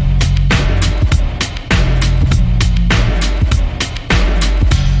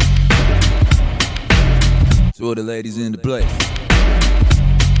 To all the ladies in the place.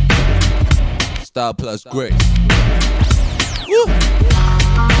 Style plus grace. Woo.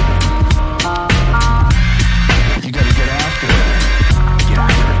 You gotta get after it. Get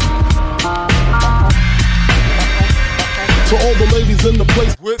after it. To all the ladies in the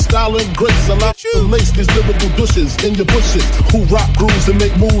place with style and grace, allow you to lace these lyrical douches in your bushes who rock grooves and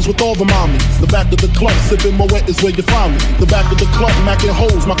make moves with all the mommies. The back of the club sipping Moet is where you find me. The back of the club macking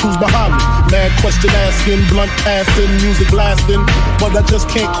holes, my crew's behind me. Mad question asking, blunt passing, music blasting, but I just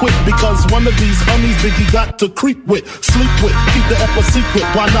can't quit because one of these honeys Biggie got to creep with, sleep with, keep the ep a secret.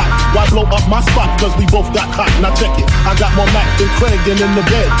 Why not? Why blow up my spot? Cause we both got hot. Now check it. I got more Mac than Craig and in the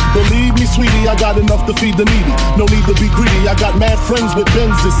bed. Believe me, sweetie, I got enough to feed the needy. No need to be greedy. I got mad friends with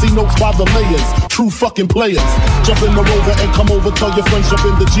Benz and notes by the layers. True fucking players. Jump in the Rover and come over. Tell your friends jump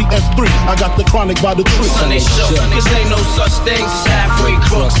in the GS3. I got the chronic by the tree. Son, they shook, cause ain't no such things as halfway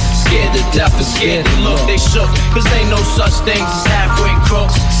crooks. Scared to death and scared to look. They shook, cause ain't no such things as halfway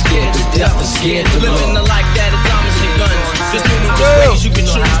crooks. Scared to death and scared to look. Living the life that is diamonds and guns. There's numerous ways you can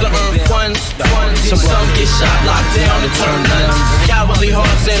choose to earn funds. Some get shot, locked down, and turn nuns. Cowardly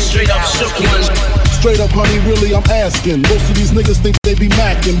hearts and straight up shook ones. Straight up, honey, really, I'm asking. Most of these niggas think they be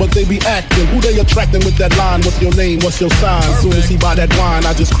macking, but they be acting. Who they attracting with that line? What's your name? What's your sign? Soon as he buy that wine,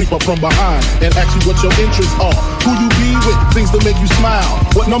 I just creep up from behind and ask you what your interests are. Who you be with? Things to make you smile.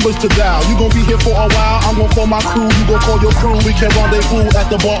 What numbers to dial? You gon' be here for a while. I'm gon' call my crew. You gon' call your crew. We can rendezvous at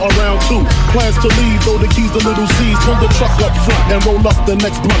the bar around 2. Plans to leave, throw the keys to little C's. Pull the truck up front and roll up the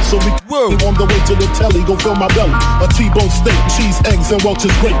next blunt. So we on the way to the telly. Go fill my belly. A T-bone steak, cheese, eggs, and Welch's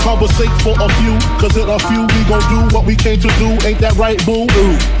grape. Conversate for a few, cause in a few we gon' do what we came to do. Ain't that right, boo?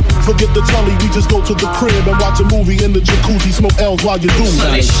 Forget the telly, we just go to the crib and watch a movie in the jacuzzi, smoke L's while you do it.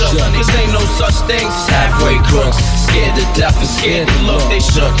 Son, they shook, cause ain't no such things as halfway crooks. Scared to death and scared to look. They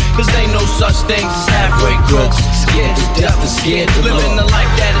shook, cause ain't no such things as halfway crooks. Scared to death and scared to look. Living the life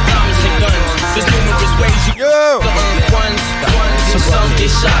that is diamonds and guns. There's numerous ways you can earn funds. Some get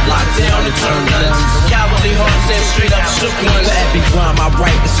shot, locked down, and turn nuns. Cowardly hearts and straight up shook ones. For every rhyme I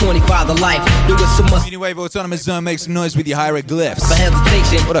write, it's 25 to life. Do it so much. Meaningwave Autonomous Zone, make some noise with your hieroglyphs. For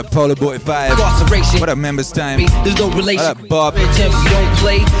hesitation. What up, Polar Boy 5? Incarceration. What up, Members Time? There's no relation. What up, Bob? You don't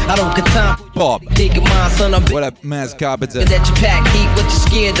play, I don't get time. Bob. Nigga, mine, son, I'm What up, Maz Carpenter? that you pack heat, what you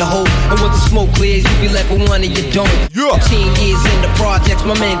scared to hold. And once the smoke clears, you be left with one and you don't. 10 years in the projects,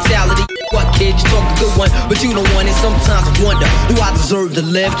 my mentality. What kid, you talk a good one, but you don't want it. Sometimes I wonder, do I deserve to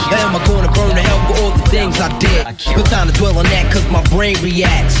live? Or am I gonna burn to hell for all the things I did? No time to dwell on that, cause my brain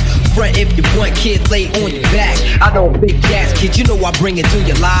reacts. Front if you want, kid, lay on your back. I know big gas, kid, you know I bring it to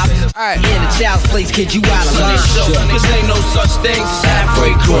your live. In a child's place, kid, you out of line. Cause ain't no such things as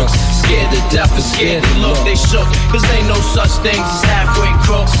halfway crooks. Scared to death and scared to look. They shook, cause ain't no such things as halfway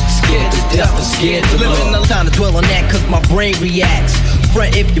crooks. Scared to death and scared to look. No time to dwell on that, cause my brain reacts.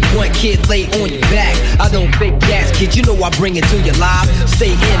 Front if you want, kid, lay on your back. I don't fake gas, kid, you know I bring it to your live.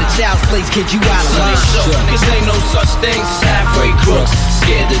 Stay in a child's place, kid, you out of line. Cause ain't no such things as halfway crooks.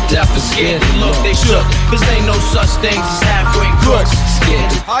 Scared to death and scared to look. They shook, cause ain't no such things as halfway crooks.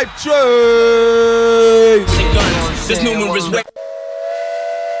 Scared to hype train. There's numerous ways.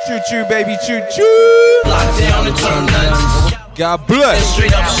 Choo choo, baby, choo choo. Lock down and turn nuns. God bless.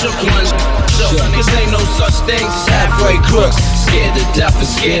 Straight up shook ones. Cause ain't no such things as halfway crooks. Scared to death and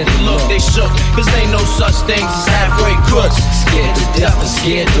scared to look. They shook, cause ain't no such things as halfway crooks. Scared to death and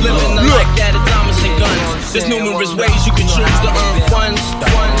scared to look. Living the life that is diamonds and guns. There's numerous ways you can choose to earn funds.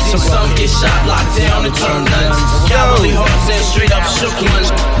 Some get shot, locked down, and turn nuns. Cowardly hearts and straight up shook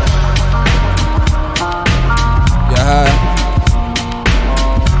ones. Yeah.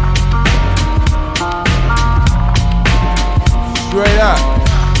 Straight up.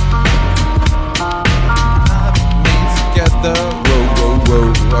 Together, whoa, whoa, whoa.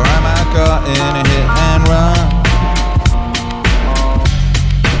 Or am I caught in a hit and run?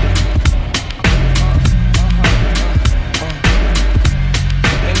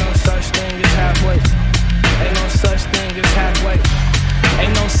 Ain't no such thing as halfway. Ain't no such thing as halfway.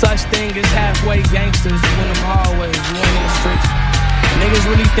 Ain't no such thing as halfway gangsters. You in them hallways, you ain't in the streets. Niggas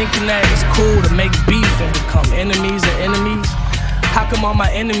really thinking that it's cool to make beef and become enemies of enemies. How come all my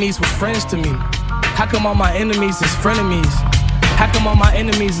enemies was friends to me? How come all my enemies is frenemies? How come all my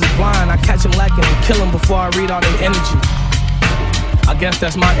enemies is blind? I catch them lacking and kill them before I read all their energy. I guess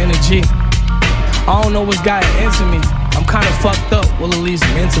that's my energy. I don't know what's gotten into me. I'm kinda fucked up, well at least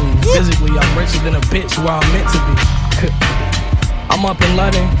mentally. Physically, I'm richer than a bitch where I'm meant to be. I'm up in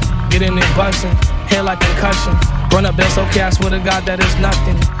London, get in there bustin', hair like concussion. Run up, that's okay, I swear to God that is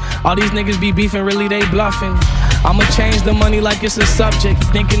nothing. All these niggas be beefing, really they bluffing. I'ma change the money like it's a subject,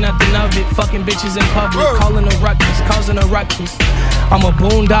 thinking nothing of it. Fucking bitches in public, calling a ruckus, causing a ruckus. I'm a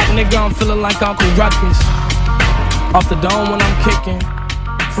boondock nigga, I'm feeling like Uncle Ruckus. Off the dome when I'm kicking.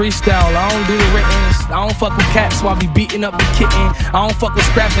 Freestyle, I don't do the writtens. I don't fuck with cats, so I be beating up the kitten. I don't fuck with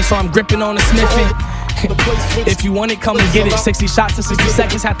scrapping, so I'm gripping on the sniffing. If you want it, come and get it. 60 shots in 60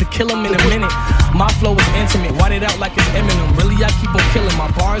 seconds, have to kill him in a minute. My flow is intimate, white it out like it's Eminem. Really, I keep on killing,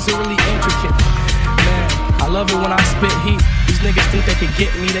 my bars are really intricate. Man, I love it when I spit heat. These niggas think they can get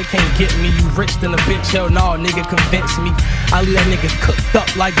me, they can't get me. You rich than a bitch, hell no, nigga, convince me. I leave that nigga cooked up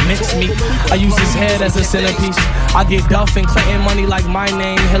like mincemeat. I use his head as a centerpiece. I get Duff and Clinton money like my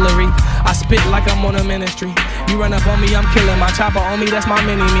name, Hillary. I spit like I'm on a ministry. You run up on me, I'm killing. My chopper on me, that's my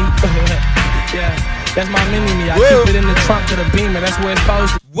mini-me. Yeah. That's my mini-me. I keep it in the trunk of the Beamer. That's where it's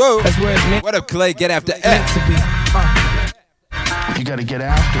supposed to be. Whoa. That's where it's meant. What up, Clay? Get after meant to be. You gotta get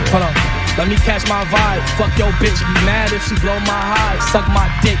after it. Hold on. Let me catch my vibe. Fuck your bitch, be mad if she blow my high. Suck my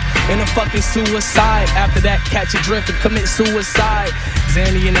dick in a fucking suicide. After that, catch a drift and commit suicide.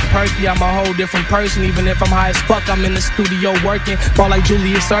 Zanny and the perky, I'm a whole different person. Even if I'm high as fuck, I'm in the studio working. Fall like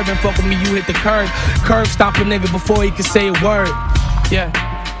Julius Erving, fuck with me, you hit the curb. Curb stomp a nigga before he can say a word. Yeah.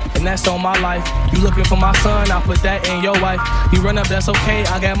 And that's on my life. You looking for my son, I put that in your wife. You run up, that's okay,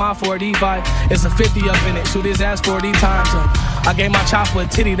 I got my 45. It's a 50 up in it, shoot his ass 40 times. I gave my chopper a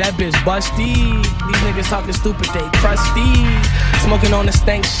titty, that bitch busty. These niggas talking stupid, they crusty. Smoking on the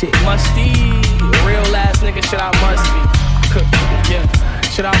stank shit, musty. Real ass nigga, shit I must be. Yeah,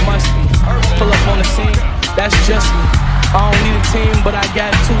 shit I must be. Pull up on the scene, that's just me. I don't need a team, but I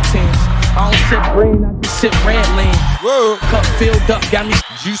got 2 teams. I don't sip green, I just sip red lean. Whoa. Cup filled up, got me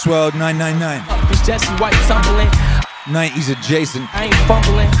Juice WRLD 999. It's Jesse White tumbling. 90s adjacent. I ain't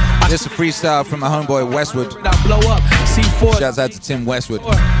fumbling. This is a freestyle from my homeboy Westwood. I blow up, C4. Shouts out to Tim Westwood.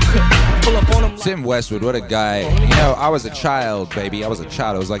 Pull up on him. Tim Westwood, what a guy. You know, I was a child, baby. I was a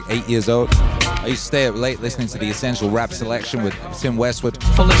child. I was like 8 years old. I used to stay up late listening to the Essential Rap Selection with Tim Westwood.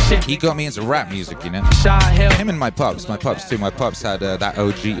 Full of shit. He got me into rap music, you know. Shy hell. Him and my pops too. My pops had that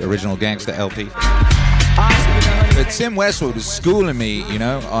OG Original Gangster LP. But Tim Westwood was schooling me, you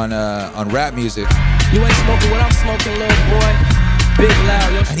know, on rap music. You ain't smoking what I'm smoking, little boy. Big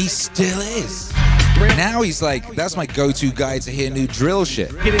loud, yo. And he still is. Now he's like, that's my go-to guy to hear new drill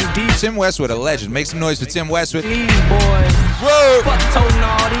shit. Getting deep. Tim Westwood, a legend. Make some noise for Tim Westwood. These boys. Whoa! Fuck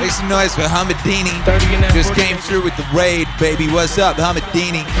Tonaldi. Make some noise for Hamadini. Just came through with the raid, baby. What's up,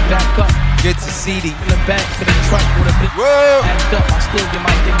 Hamadini? Back up. Good to see thee. In the back of the truck with a big whoa! Act up, I still get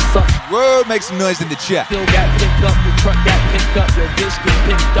my dick sucked. Whoa! Make some noise in the chat. Still got picked up, the truck got picked up, your bitch get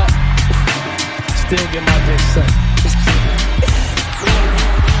picked up. Still get my dick sucked.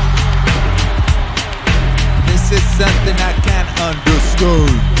 This is something I can't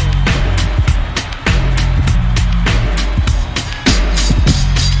understand.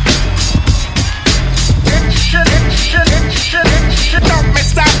 Don't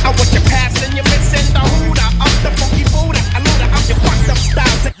miss out on what you're passing. You're missing the hooter of the funky Buddha. I load up your fucked up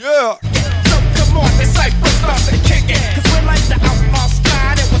styles. Yeah. So come on, this cypher starts to kick it. Cause we're like the outlaw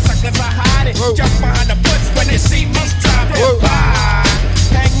squad. It was suckers I hide it. Jump behind the bush when they see me drive it by.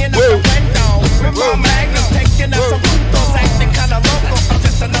 Hanging out the window with my magnum. Taking up some putos, acting kinda local. I'm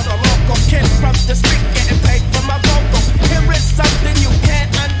just another local kid from the street getting paid for my vocal. Here is something you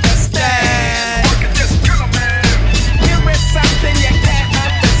can't understand. Look at this killer man. Here is something you can't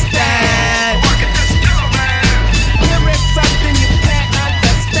understand. Look at this killer man. Here is something you can't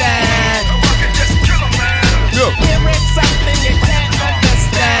understand. Look at this killer man. Here is something you can't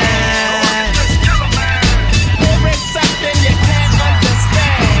understand. Look at this killer man. Here is something you can't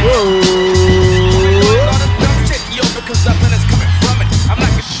understand. Yo, because the is coming from it. I'm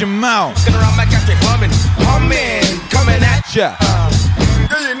like a Shimao. Looking around like I say humming, coming at ya.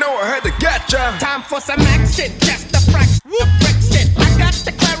 You know I had to get ya. Time for some action, just a fraction of Brexit. I got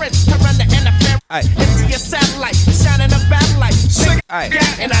the clearance to run the interference into your satellite, shining a backlight.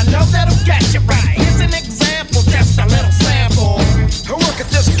 Yeah, and I know that'll get you right. Here's an example, just a little sample. Look at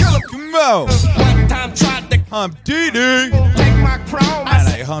this killer. Mo. One time tried to Humdini. take my chrome. I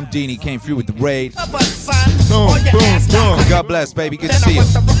Hey, Humdini came through with the raid. of a son. Boom, on your boom, ass down. boom. God bless, baby. Good to Then I see you.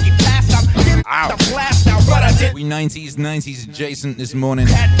 want the rookie blast out. Get Ow. the blast out, but I didn't We 90s adjacent this morning.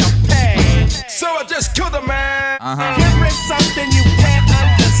 have to pay. So I just killed a man. Here is something you can't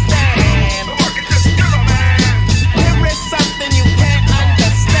understand. Look at this killer man. Here is something you can't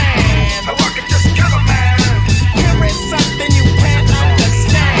understand. Look at this killer man. Here is something you can't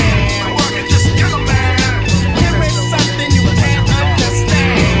understand. Look at this killer man. Here is something you can't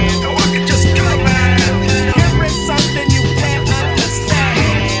understand. Look at this killer man. Here is something you can't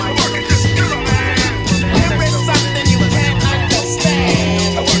understand. Look at this killer man. Here is something you can't understand.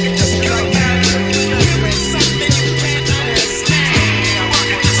 Look at this killer man. Here is something you can't understand. Look at this killer man. Here is something you can't understand. Look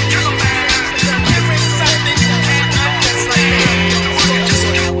at this killer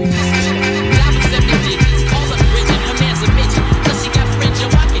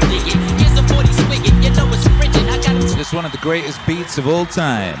man. Just one of the greatest beats of all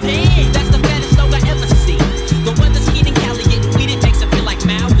time. That's the baddest song I ever seen. The weather's heating Cali, getting weed, it makes it feel like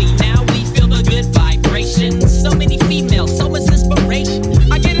Maui. Now we feel the good vibration. So many females, so much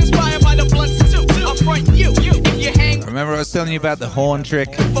inspiration. I get inspired by the blunts too. I'll front you. If you hang Remember I was telling you about the horn trick?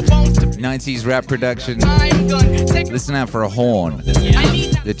 90s rap production. Listen out for a horn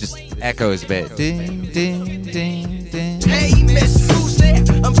that just echoes a bit. Ding, ding, ding, ding. Hey, miss, who's there?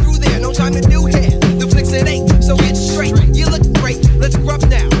 I'm through there, no time to do here. The guess it ain't. So get straight, you look great. Let's grub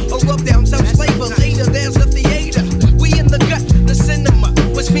now, or rub down some flavor. Later, there's the theater. We in the gut, the cinema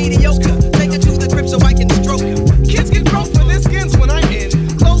was mediocre. Take it to the crib so I can stroke her. Kids get broke for their skins when I'm in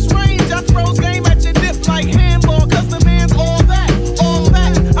close range. I throws game at your dip like handball, cause the man's all that, all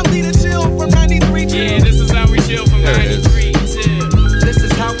that. I'm leading chill from 93 to. Yeah, this is how we chill from 93 to. This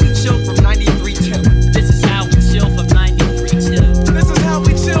is how we chill from 93 to. This is how we chill from 93 till. This is how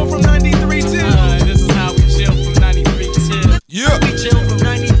we chill from 93 to. This is how we chill from 93 till. Yeah. We chill from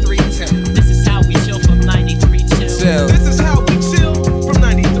 93 to. This is how we chill from 93 till. This is how we chill from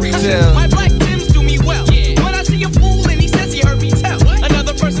 93 Chill. My black Tims do me well. Yeah. When I see a fool and he says he heard me tell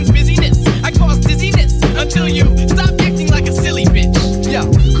another person's busyness, I cause dizziness until you stop acting like a silly bitch. Yo,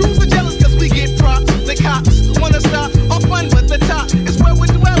 crews are jealous cause we get props. The cops wanna stop our fun, but the top is where we're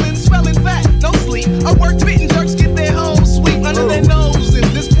dwelling, swelling fat, no sleep. I work fit and jerks get their hoes sweet under their nose, and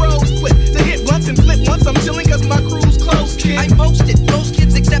this bros quit to hit blunts and flip once I'm chilling cause my crew's close, kid. I posted, most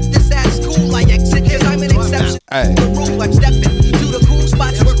kids accept this at school. I exit cause I'm an exception. The rule, I'm stepping to the cool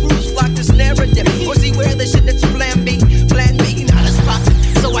spots where crews flock this narrative. Or see where the shit that's plan B, not as profit.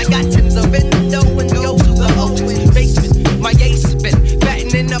 So I got tins of window and go to the open basement. My ace spin,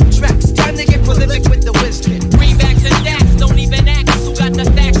 fattening up tracks. Time to get prolific with the whiz kid. Greenbacks and dacks, don't even ask. Who got the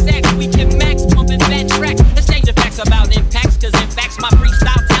facts? We can max, pumping fat tracks. Exchange the facts about impacts, cause in facts my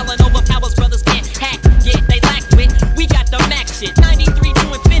freestyle talent overpowers brothers can't hack. Yeah, they lack wit, we got the max shit. 93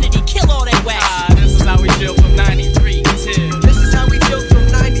 to infinity, kill all that wax. This is how we chill from 93 till. This is how we chill from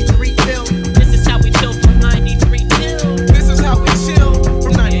 93 till. This is how we chill from 93 till. This is how we chill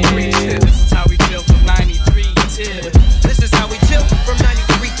from 93 till. This is how we chill from 93 till. This is how we chill from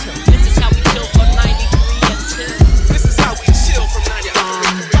 93 till. This is how we chill from 93 until. This is how we chill from 93.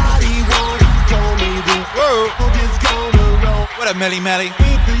 Somebody once told me the world is gonna roll. What up, Melly Melly?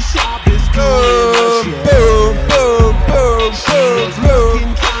 With the sharpest tool in the shed. Boom, boom, boom, She was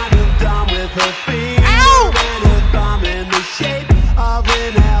looking kind of dumb with her finger and her thumb in the shape of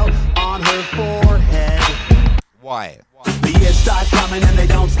an L on her forehead. Why? The years start coming and they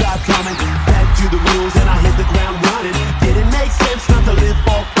don't stop coming. Back to the rules and I hit the ground running. Didn't make sense not to live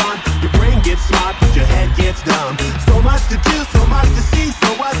for fun. Your brain gets smart, but your head gets dumb. So much to do, so much to see, so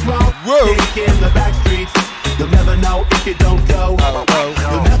what's wrong? Take in the back streets. You'll never know if you don't go.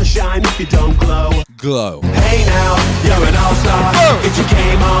 You'll never shine if you don't glow. Glow. Hey now, you're an all-star. Get your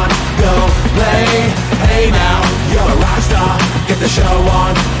game on, go play. Hey now, you're a rock star. Get the show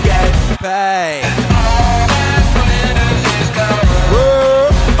on, get paid.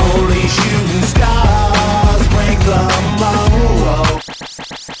 Only shooting stars break the mold.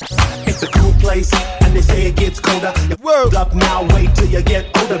 It's a cool place, and they say it gets colder. You're up now, wait till you get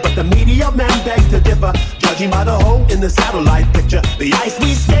older. But the media men beg to differ, judging by the hole in the satellite picture. The ice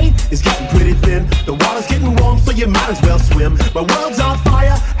we skate is getting pretty thin. The water's getting warm, so you might as well swim. My world's on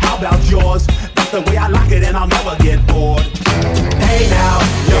fire, how about yours? That's the way I like it, and I'll never get bored. Hey now,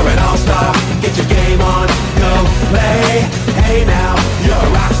 you're an all-star. Get your game on, go play. Hey now, you're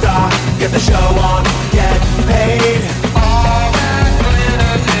a rock star. Get the show on, get paid. All that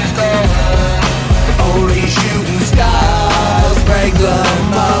glitters is gold. Only shooting stars break the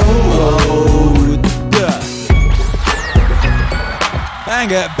mold. Bang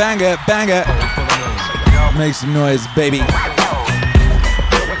it, bang it, bang it. Make some noise, baby.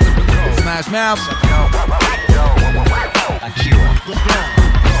 Smash mouth.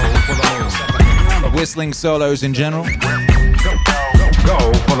 Whistling solos in general. Hey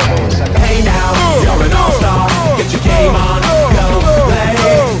now, you're an all-star. Get your game on, go play.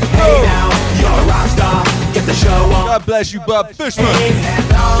 Hey now, you're a rock star. Get the show on. God bless you, Bob Fishman.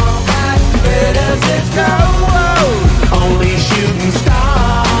 And all that glitters is gold. Only shooting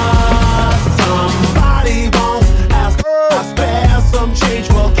stars. Somebody won't ask. I spare some change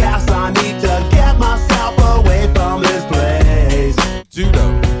for gas. I need to get myself away from this place.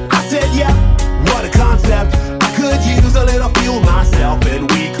 Judo. I said, yeah, what a concept. I could use a little fuel myself, and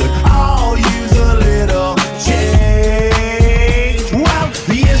we could all use a little change. Well,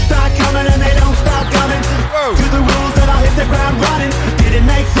 the years start coming and they don't stop coming. To the rules that I hit the ground running. Didn't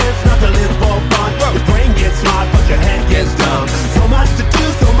make sense.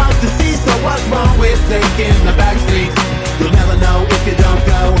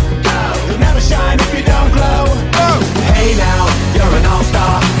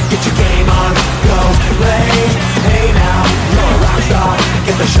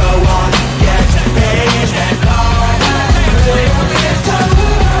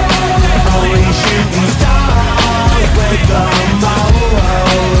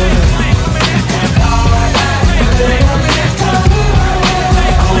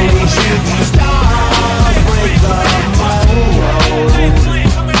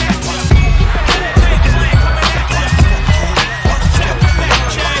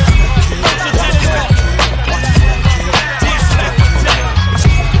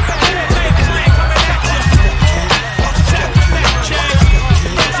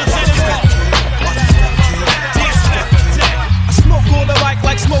 mic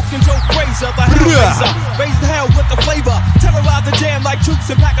like smoking Joe Frazier, the Hellraiser. Raise the hell with the flavor. Terrorize the jam like troops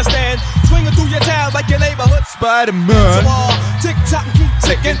in Pakistan. Swinging through your town like your neighborhood Spider-Man. Tick tock and keep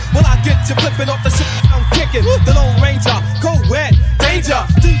ticking. When I get you flipping off the shit I'm kicking. The Lone Ranger, cold wet, danger.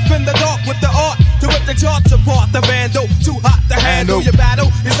 Deep in the dark with the art to rip the charts apart. The vandal, too hot to handle your battle.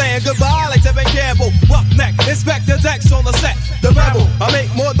 You're saying goodbye like Tevin Campbell. Roughneck, Inspector Dex on the set. The rebel, I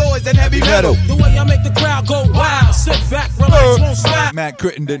make more noise than heavy metal. The way I make the crowd go wild. Sit back, relax, won't slap. Matt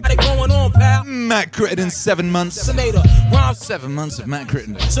Crittenden. What going on, pal? Matt Crittenden, 7 months. Senator, Ron 7 months of Matt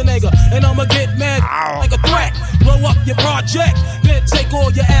Crittenden. Senator, and I'ma get mad like a threat. Blow up your project, then take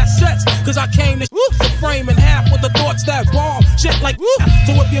all your assets. Cause I came to the frame in half with the thoughts that bomb. Shit like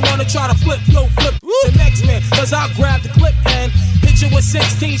so if you wanna try to flip, yo, flip the next man. Cause I'll grab the clip and hit you with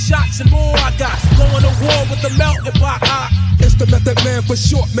 16 shots and more I got. Going to war with the melting pot. It's the Method Man for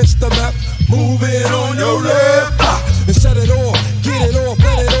short, Mr. Map. Move it on your left and set it off, get it off,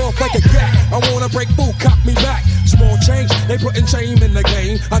 let it off like a cat. I wanna break food, cop me back. Small change, they putting shame in the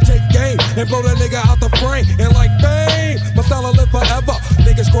game. I take game and blow that nigga out the frame. And like bang, my style live forever.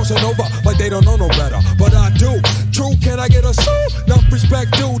 Niggas crossing over like they don't know no better, but I do. True, can I get a soul? Enough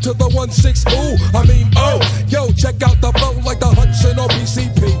respect due to the 1-6 ooh. I mean, oh, yo, check out the flow like the Hudson or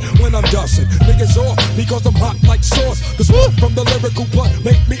PCP. When I'm dusting, niggas off because I'm hot like sauce. Cause from the lyrical blood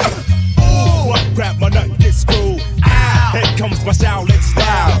make me ooh, I grab my nut, get screwed. Here comes my Shaolin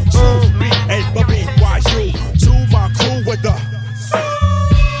style. B-A-B-Y-U. To my crew with the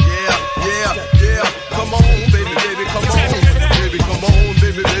yeah. Come on, baby, come on. Baby, come on,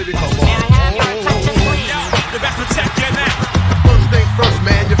 baby, come on. You best protect your neck. First things first,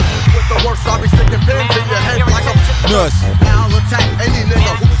 man. You with the worst, I'll be sticking pins in your head like a nurse. I'll attack any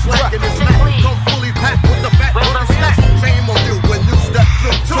nigga who's slacking his neck. Come fully packed with the fat with a snack. Shame on you when you step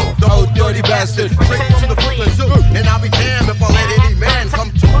through the old dirty bastard. Straight from the Brooklyn Zoo. And I'll be damned if I let any man come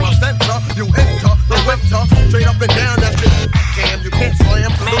to my center. You enter the winter, straight up and down that shit. Damn, you can't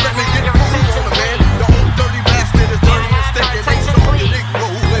slam. So let me get proof on the man. The old dirty bastard is dirty and stinking. Ain't so unique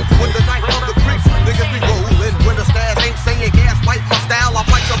rolling. With the night of the creeps, niggas be rolling. When the stairs ain't saying gas, fight my style. I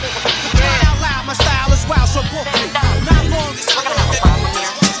fight your out loud, my style is wild, so Brooklyn. Not long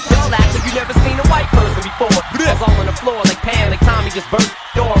Y'all act like you never seen a white person before. Was all on the floor like Pam, like Tommy just burst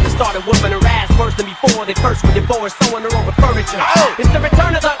the door and started whooping her ass worse than before. They first with divorce, sewing her over furniture. It's the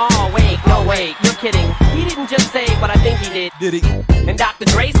return of the. Oh wait, no wait, you're kidding. He didn't just say what I think he did. Did he? And Dr.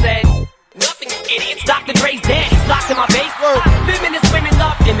 Dre said. Nothing, you idiots. Dr. Dre's dead. He's locked in my basement. Feminist women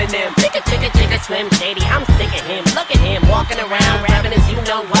love Eminem. Chicka, Slim Shady. I'm sick of him. Look at him walking around, rapping as you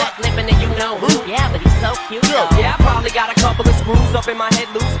know what, living as you know who. Yeah, but he's so cute. Yeah, I probably got a couple of screws up in my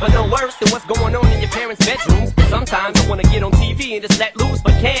head loose, but no worse than what's going on in your parents' bedrooms. Sometimes I wanna get on TV and just let loose,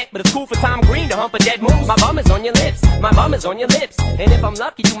 but can't. But it's cool for Tom Green to hump a dead moose. My bum is on your lips. My bum is on your lips. And if I'm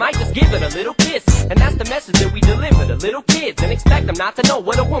lucky, you might just give it a little kiss. And that's the message that we deliver to little kids, and expect them not to know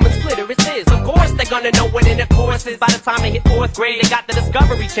what a woman's clitoris is. Of course they're gonna know what intercourse is. By the time they hit 4th grade, they got the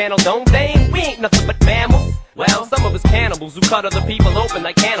Discovery Channel, don't they? We ain't nothing but mammals. Well, some of us cannibals who cut other people open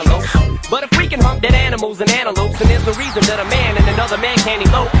like cantaloupes. But if we can hump dead animals and antelopes, then there's no reason that a man and another man can't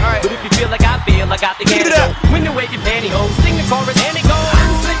elope. But if you feel like I feel, I got the antidote. When you wave your pantyhose, sing the chorus and it goes.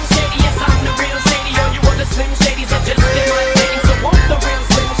 I'm Slim Shady, yes I'm the real Shady. All you other Slim Shadys are just imitating. So won't the real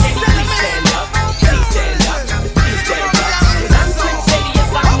Slim Shady please stand up? Please stand up. Please stand up. 'Cause I'm Slim Shady,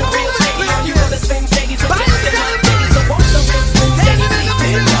 yes I'm the real Shady. All you other Slim Shadys are just imitating. So won't the real Slim Shady please stand up?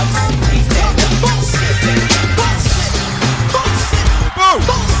 Please stand up.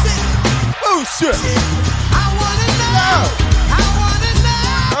 Oh shit! I wanna know.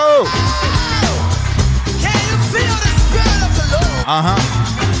 Oh. Can you feel the spirit of the Lord?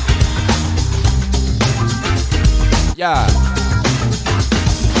 Yeah.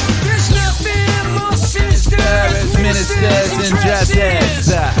 There's nothing more sinister as ministers and dresses.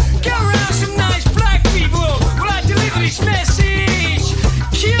 Get around some nice black people while I deliver this message.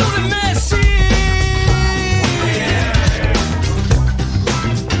 Kill the message.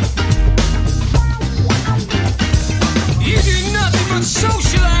 You do nothing but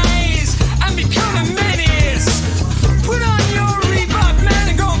socialize and become a menace. Put on your Reebok, man,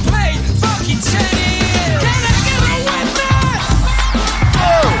 and go play funky tennis. Can I get a witness?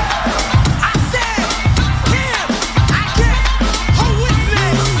 Oh! I said, can I get a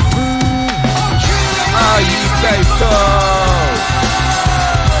witness? Okay. Are you faithful?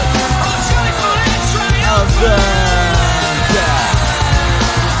 Oh, joyful and triumphant.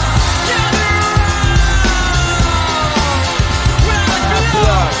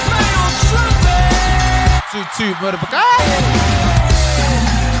 Toot, motherfucker.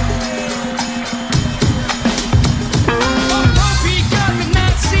 Don't be got the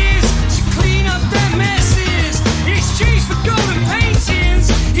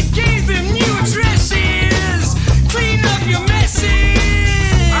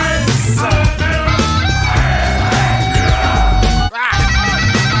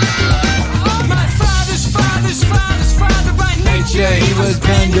always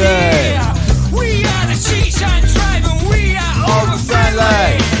been great. We are the G-Shine tribe and we are Over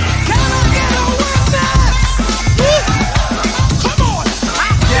friendly. Can I get a witness? Come on. I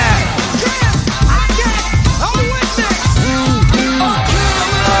get a witness.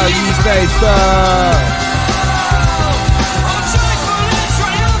 Oh, you Facebook.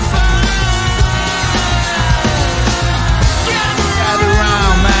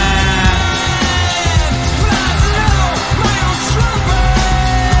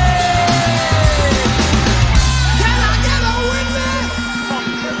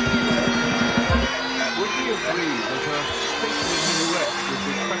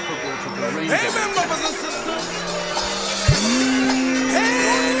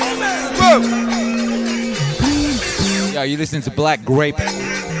 Yo, you listening to Black Grape.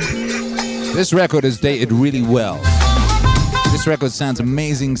 This record is dated really well. This record sounds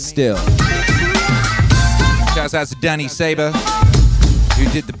amazing still. Shouts out to Danny Saber, who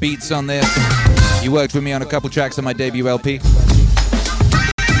did the beats on this. He worked with me on a couple tracks on my debut LP.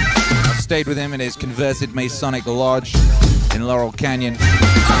 I stayed with him in his converted Masonic lodge in Laurel Canyon.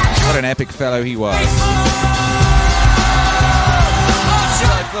 What an epic fellow he was.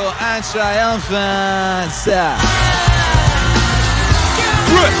 Joyful and triumphant.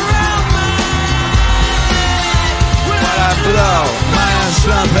 While I blow my own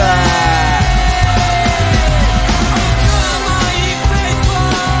trumpet.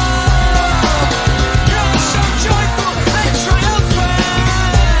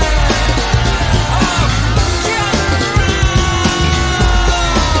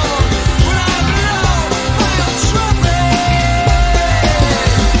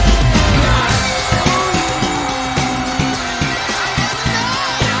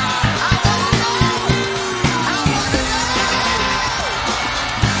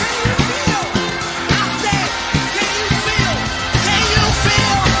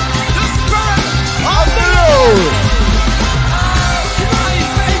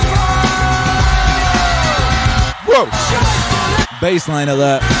 Whoa! Baseline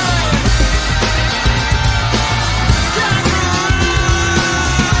alert.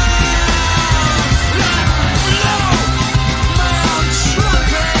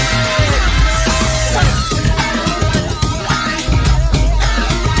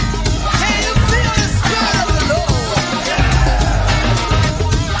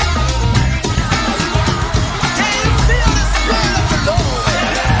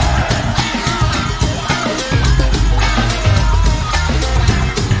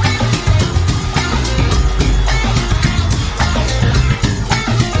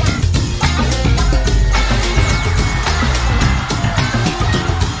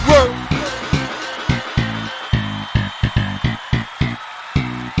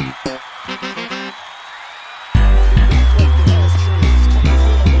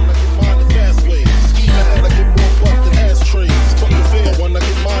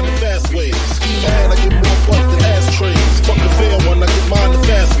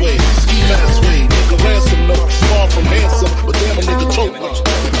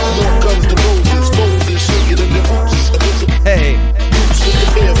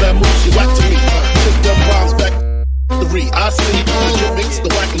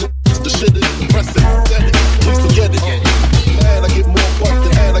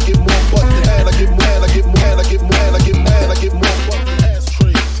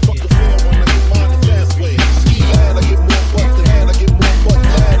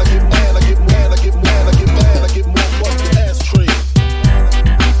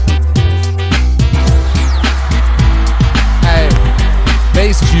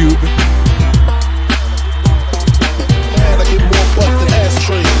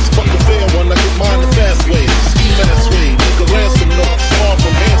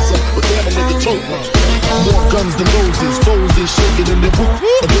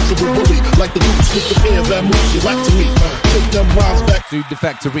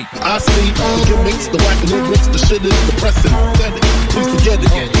 Factory. I see the gimmicks, the whack lyrics, the shit is depressing. Please forget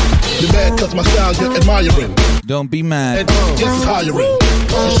it. You're mad cause my style you're admiring. Don't be mad. And guess it's hiring.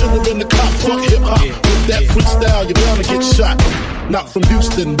 You should have been the cop, fuck hip hop. With that freestyle, you're bound to get shot. Not from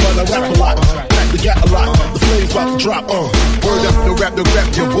Houston, but I rap a lot. Pack the gat a lot. The flames about to drop. Word up, no rap,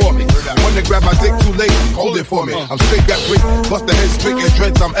 you bore me. Wanna grab my dick too late, hold it for me. I'm straight got quick, bust the head straight and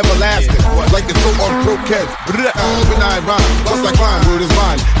dreads, I'm everlasting. Like it's so on pro kids. When I rhyme, plus I climb, word is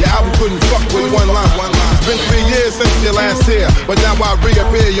mine. Your album couldn't fuck with one line. It's been 3 years since your last tear, but now I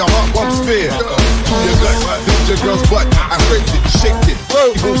reappear, your heart pumps fear. To your gut, did your girl's butt. I scraped it, shaked it,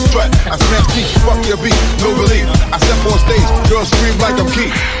 you won't strut. I smash teeth, fuck your beat, no relief. I step on stage, girls scream like I'm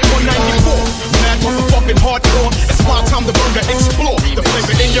Keith. 194, mad motherfucking hardcore. It's my time to burger, explore the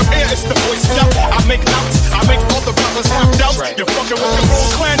flavor in your ear. It's the voice scout. I make notes, I make all the rappers have doubts. You're fucking with the wrong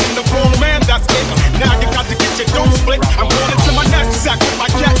clan and the wrong man, that's it. Now you got to get your dome split. I'm going into my knapsack with my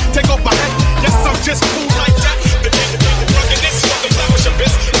cat, take off my head. Yes, I'm just cool like that. The ruggedness, fucking flowers your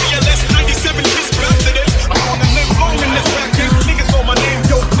best. BLS 97 kiss back to this. I wanna live long in this rap game. Niggas know my name,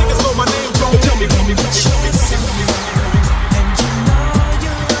 yo. Niggas know my name, yo. Tell me, tell me, tell me, tell me.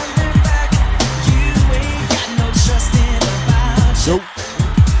 Nope.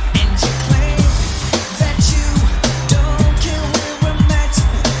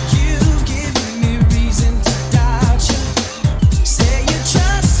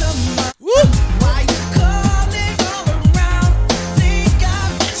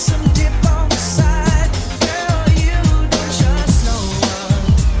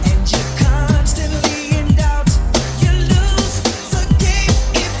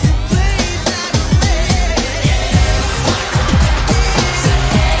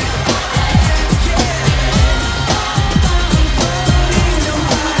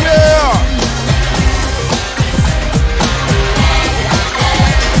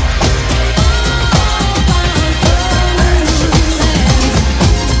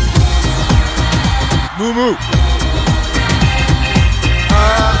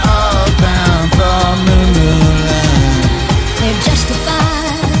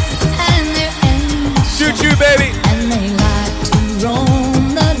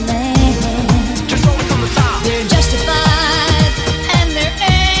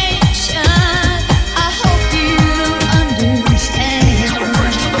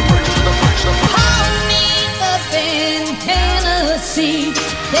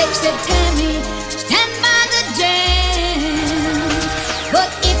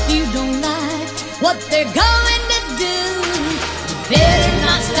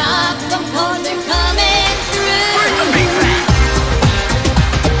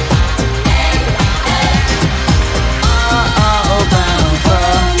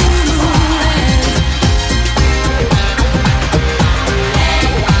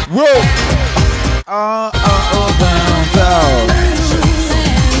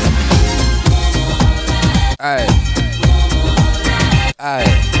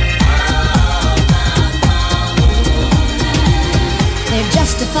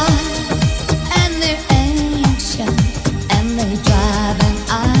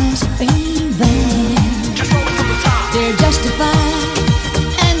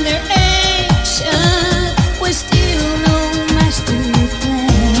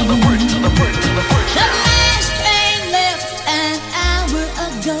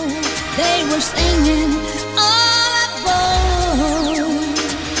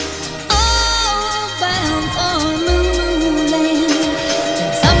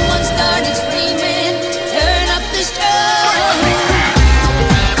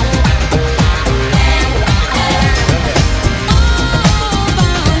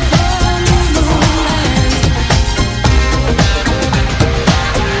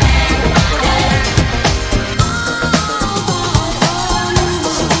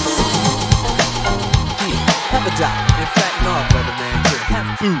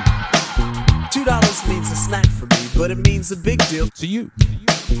 $2 means a snack for me, but it means a big deal to you.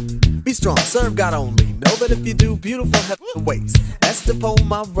 Be strong, serve God only. Know that if you do, beautiful heaven waits. That's the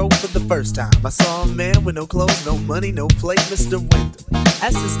poem I wrote for the first time. I saw a man with no clothes, no money, no plate, Mr. Wendell.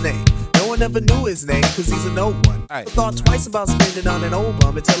 That's his name. No one ever knew his name, cause he's a no one. I thought twice about spending on an old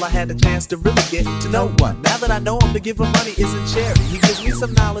bum until I had the chance to really get to know one. Now that I know him, to give him money isn't charity. He gives me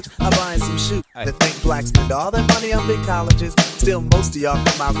some knowledge, I'm buying some shoes. That think blacks spend all their money on big colleges. Still, most of y'all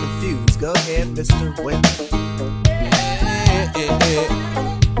come out confused. Go ahead, Mr. Wendell.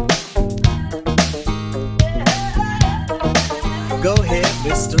 Go ahead,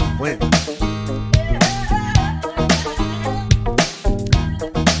 Mr. Wendell.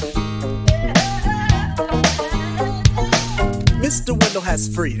 Mr. Wendell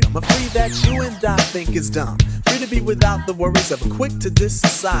has freedom, a free that you and I think is dumb. Free to be without the worries of a quick-to-diss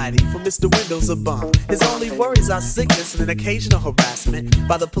society, for Mr. Wendell's a bum. His only worries are sickness and an occasional harassment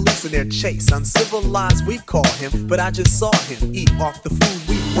by the police in their chase. Uncivilized we call him, but I just saw him eat off the food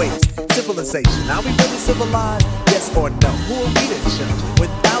we waste. Civilization, are we really civilized? Yes or no? Who are we to judge? When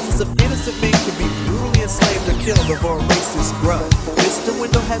thousands of innocent men can be brutally enslaved or killed over a racist grudge. Mr.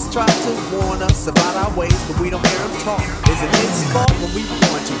 Wendell has tried to warn us about our ways, but we don't hear him talk. Is it his fault when we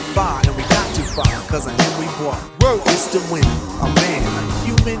going too far and we got too far? Cause of him we walk. Mr. Wendell, a man, a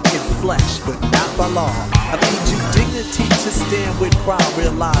human in flesh, but not by law. I feed you dignity to stand with pride.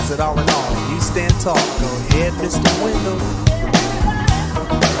 Realize that all in all, you stand tall. Go ahead, Mr. Wendell.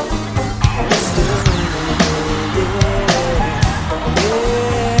 Mr. Wendell, yeah.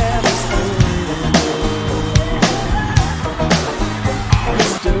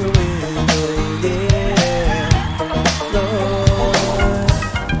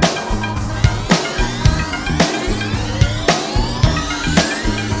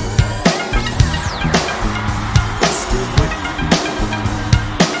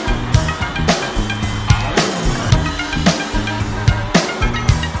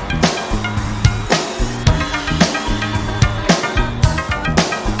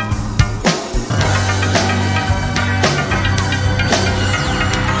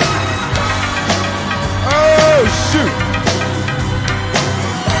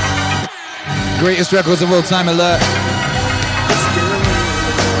 Greatest records of all time alert.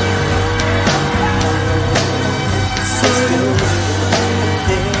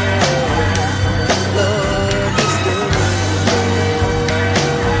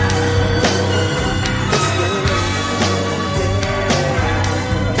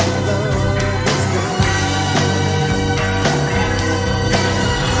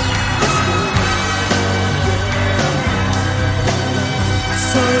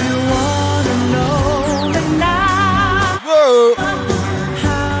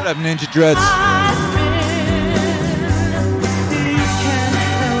 Ninja Dreads.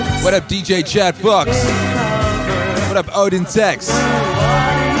 What up, DJ Chad Fox? What up, Odin Tex?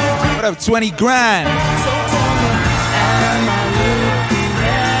 What up, 20 grand?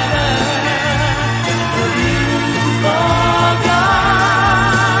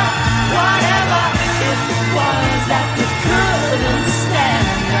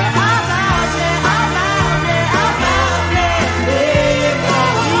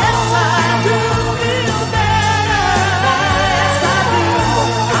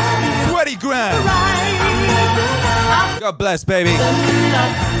 God bless, baby. With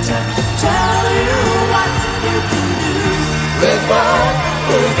what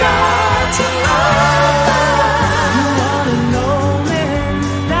you got to offer, you wanna know me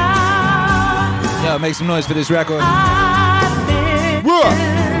now. Yo, make some noise for this record. You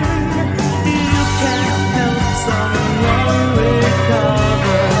can help someone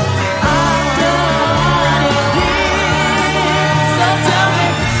recover after what you did. So tell me,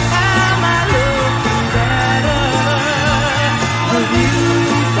 am I looking better? Have you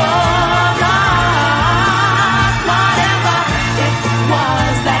forgot whatever it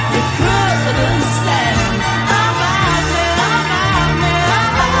was that you couldn't stand?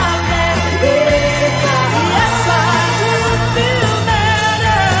 About me, yes, I do feel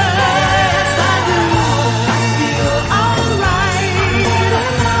better. Yes, I do. I feel alright.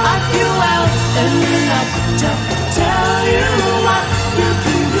 I feel well enough to tell you what you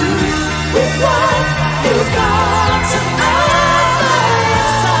can do with what you've got to offer.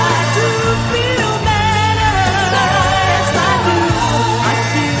 Yes, I do feel better. Yes, I do. I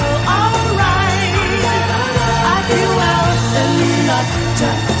feel alright. I feel well enough to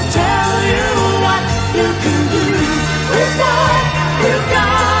tell you what you can do with what you've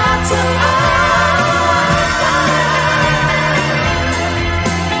got to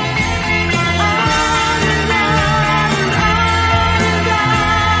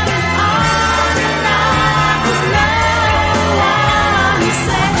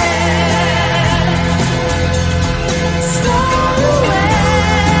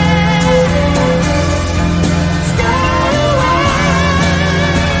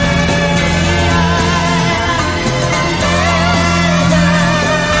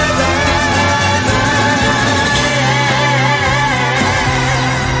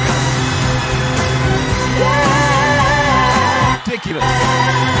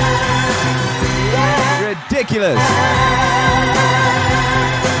Ridiculous.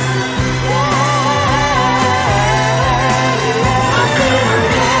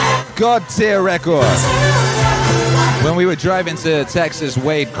 God tier record. When we were driving to Texas,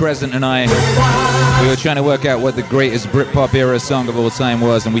 Wade, Crescent, and I, we were trying to work out what the greatest Britpop era song of all time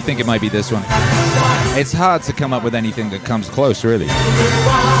was, and we think it might be this one. It's hard to come up with anything that comes close, really.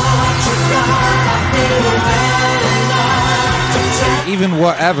 Even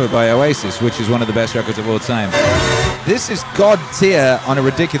Whatever by Oasis, which is one of the best records of all time. This is God tier on a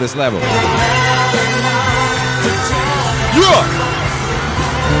ridiculous level. Yeah!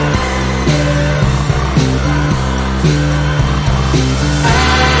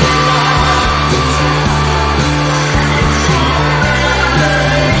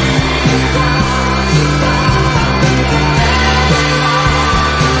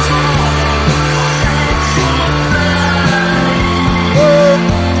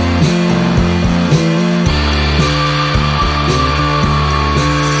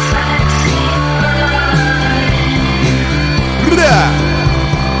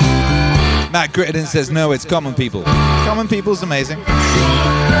 Matt Gritton says, no, it's Common People. Common People's amazing.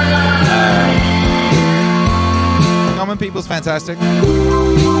 Common People's fantastic.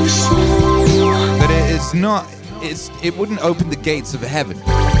 But it's not, it wouldn't open the gates of heaven.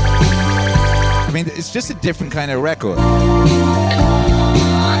 I mean, it's just a different kind of record.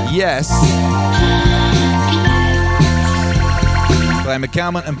 Yes. By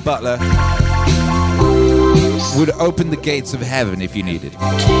McCalmont and Butler would open the gates of heaven if you needed.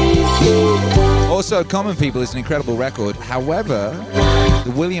 Also, Common People is an incredible record. However,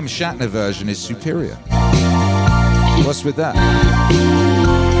 the William Shatner version is superior. What's with that?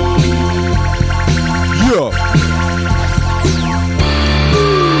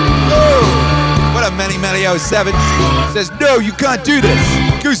 307 says, no, you can't do this.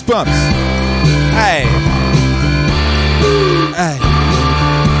 Goosebumps. Hey. Hey.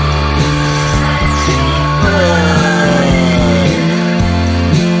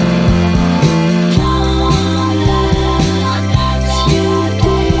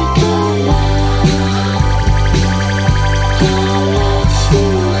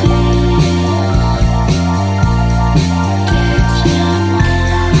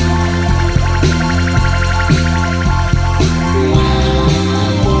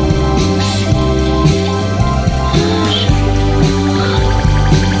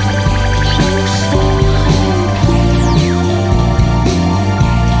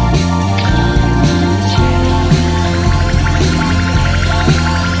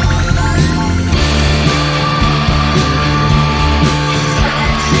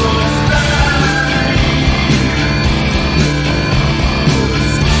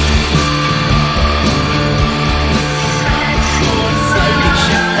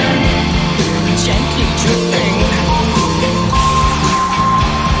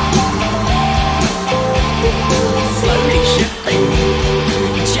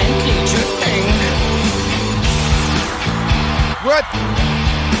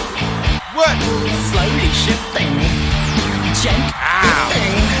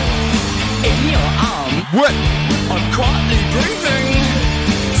 What? I'm quietly breathing,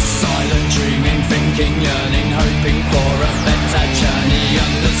 silent dreaming, thinking, yearning, hoping for a better journey,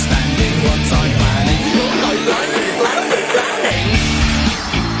 understanding what I'm planning.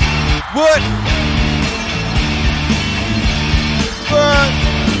 What? What?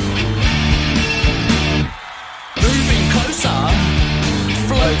 Moving closer,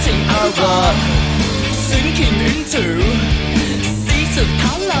 floating over, sinking into seas of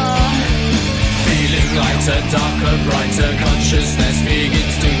colour. Feeling lighter, darker, brighter, consciousness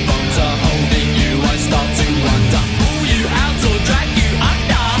begins to falter. Holding you, I start to wonder, pull you out or drag you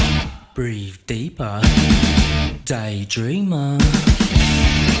under. Breathe deeper, daydreamer.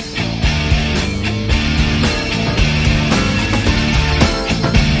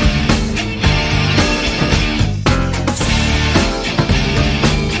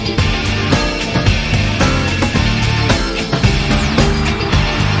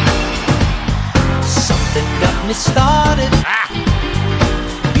 Started.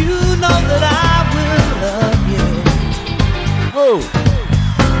 You know that I will love you. Whoa.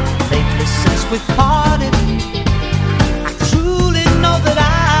 Lately since we parted, I truly know that I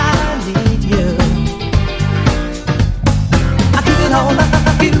need you. I give it all up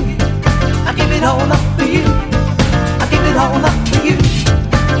for you. I give it all up for you. I give it all up for you.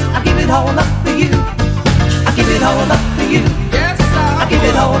 I give it all up for you. I give it all up for you. Yes, I give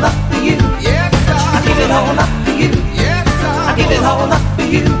it all up for you. Yes, I give it all up for you. Yes, I give it all up for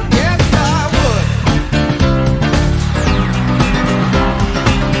you. Yes, I would.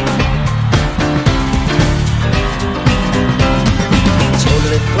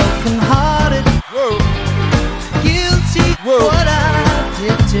 Totally broken hearted. Whoa. Guilty. Whoa. What I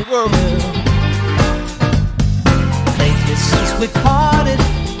did to you. Lately since we parted,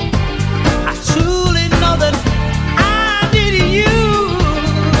 I truly know that I needed you.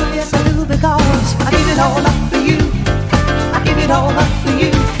 Yes, I do, because I give it all up for you. I give it all up for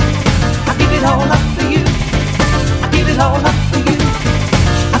you. I give it all up for you. I give it all up for you.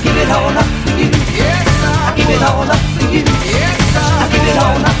 I give it all up for you. Yes, I give it all up for you. Yes, I give it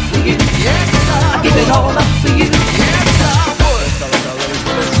all up for you. Yes, I give it all up for you. Yes, I would.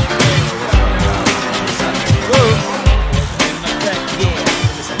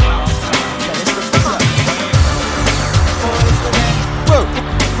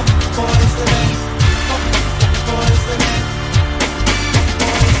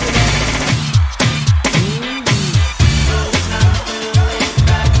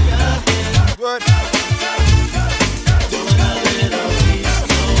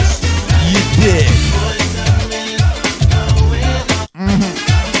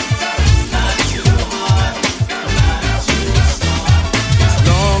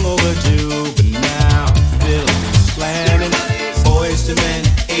 Long overdue, but now still slamming. Boys to men,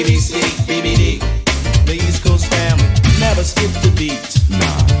 ABC, BBD. The East Coast family never skip the beat.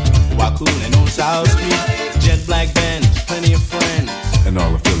 Nah, while cooling on South Street, jet black band, plenty of friends, and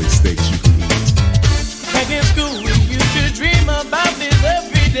all the Philly steaks you can eat. back in school, we used to dream about this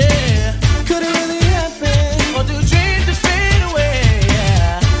every day. Could it really happen? Or do dreams just fade away?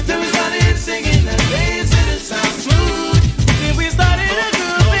 Yeah. Then we started singing the days and it sounds smooth. Then we started a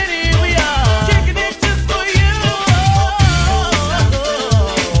group and here we are, kicking it just for you.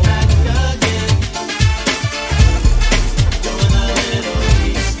 Back again, doing a little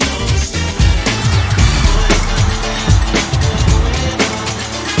East Coast.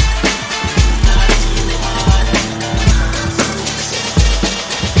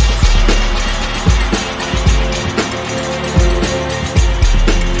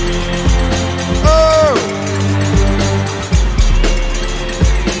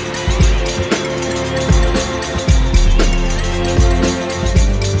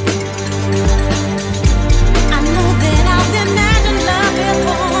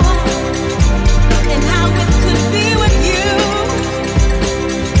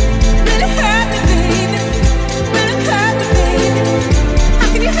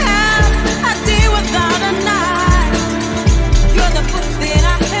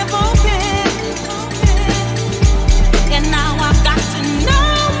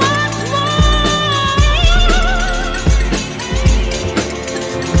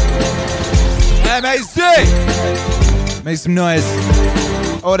 MAC! Make some noise.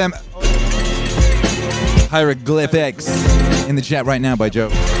 All them hieroglyphics in the chat right now by Joe.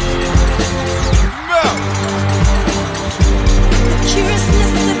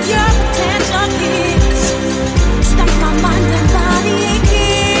 Curiousness of your potential keeps stuck my mind and body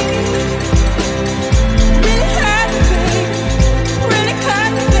aching. Really hurt me, babe. Really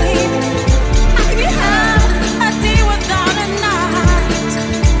hurt me, babe. How can you have a day without a night?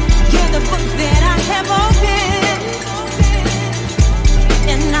 You're the book that I have opened,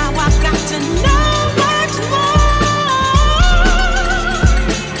 and now I've got to know much more.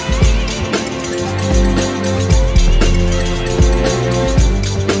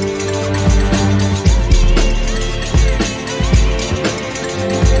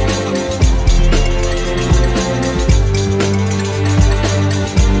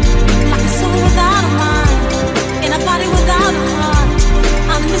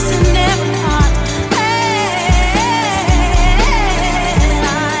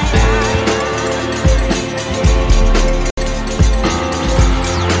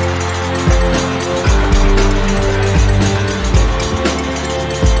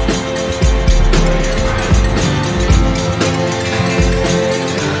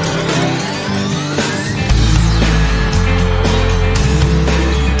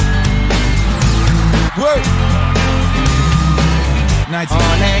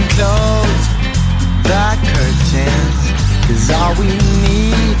 On and close the curtains, 'cause all we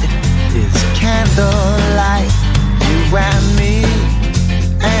need is candlelight. You and me,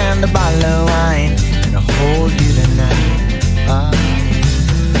 and a bottle of wine, and I'll hold you tonight.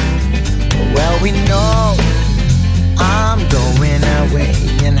 Well, we know I'm going away,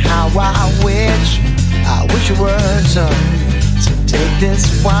 and how I wish you were so take this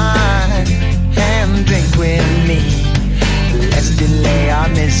wine and drink with me. Let's delay our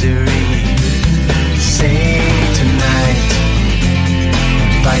misery. Say tonight,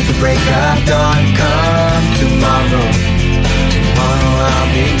 fight the break of dawn. Come tomorrow, tomorrow I'll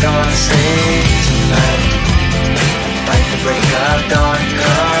be gone. Say tonight, fight the break of dawn.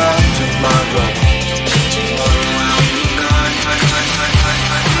 Come tomorrow, tomorrow I'll be gone.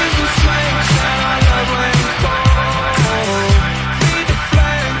 Feed the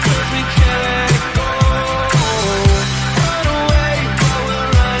flame 'cause we can't let it go. Run away, but we're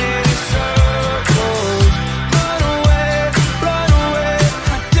running in circles. Run away,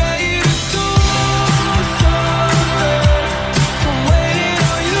 I dare you to do something. I'm waiting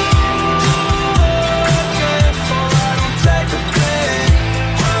on you again, so I don't take the blame.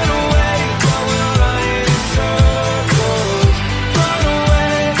 Run away, but we're running in circles. Run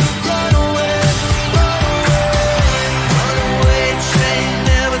away, run away, run away. Runaway train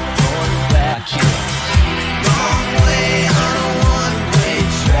never going back. Long way on a one-way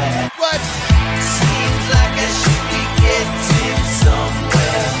track. What? Seems like I should be getting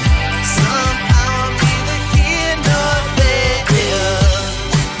somewhere. Somehow I'm neither here nor there.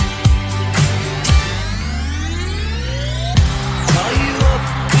 Call you up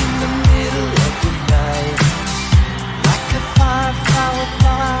in the middle of the night, like a firefly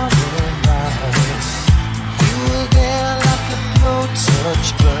paradise. You were there like a blowtorch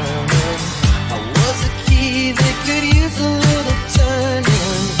burning. I was a key that could use a little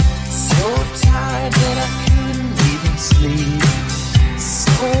turning. So tired that I couldn't even sleep.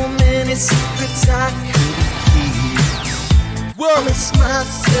 So many secrets I couldn't keep. Promised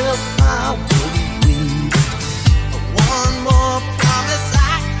myself I wouldn't leave. One more promise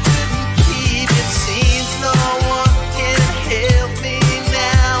I couldn't keep. It seems no one can help me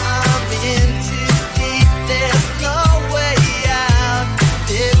now. I'm in too deep. There's no way out.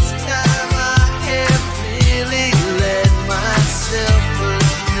 This time I have really let myself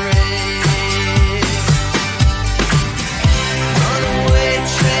astray. Runaway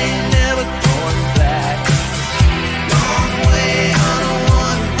train never going back. Long way on a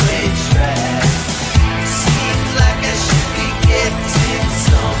one-way track. Seems like I should be getting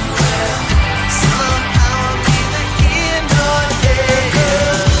somewhere. Somehow I'm neither here nor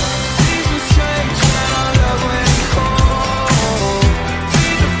there. Seasons change and our love went cold.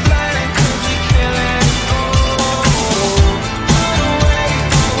 Feed the flame 'cause we can't let it go. Run away,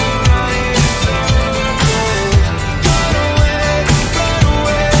 but we're running in circles. Run away, run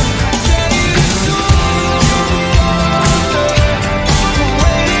away. I dare you to do something. I'm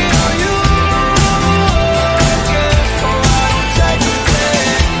waiting on you again, so I don't take the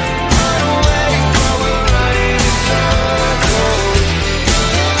blame. Run away, but we're running in circles.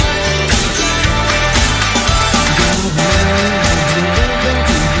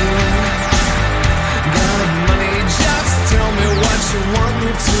 Got money, just tell me what you want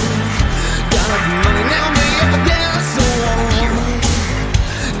me to. Got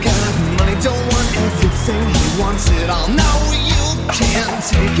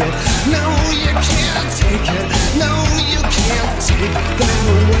can't take it. No, you can't take it. No, you can't take that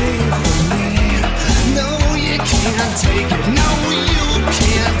away from me. No, you can't take it. No, you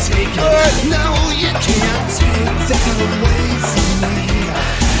can't take it. No, you can't take that away from me.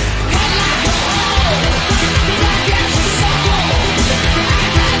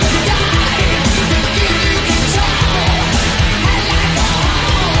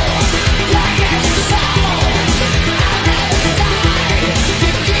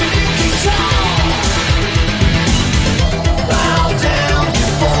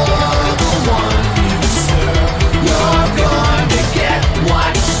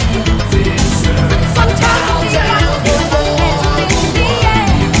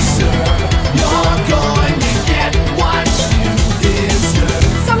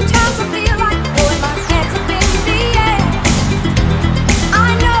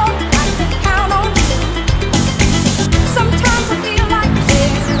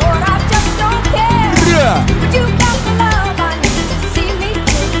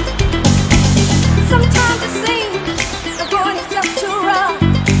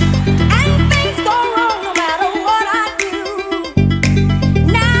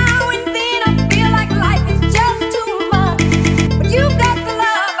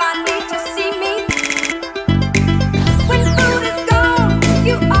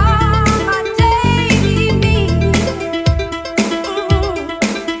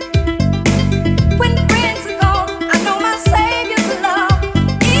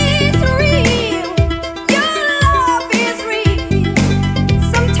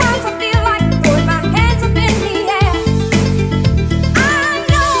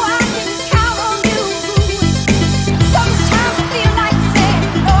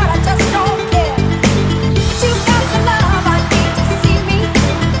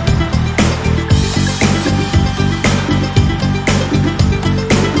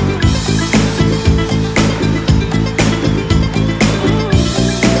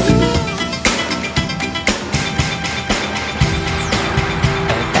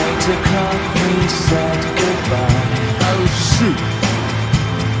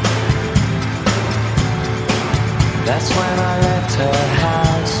 That's when I left her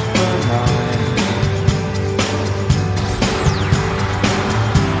house for mine.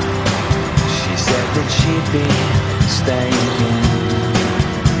 She said that she'd be staying in.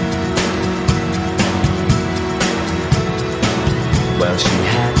 Well, she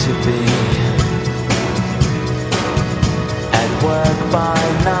had to be at work by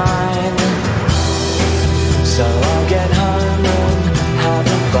 9. So I'll get home and have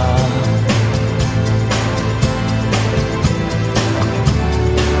a bath.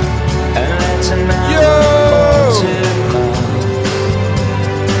 And an hour to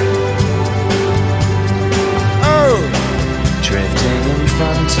drifting in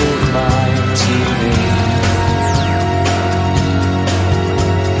front of my TV.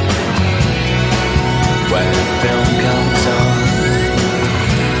 When a film comes on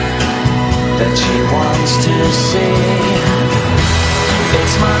that she wants to see,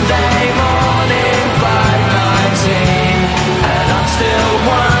 it's Monday morning, 5:19, and I'm still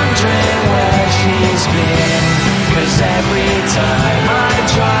wondering where she's been. 'Cause every time I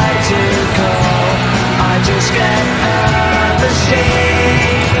try to call, I just get her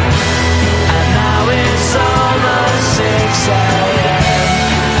machine. And now it's almost 6 a.m.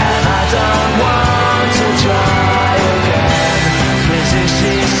 and I don't want to try again. 'Cause if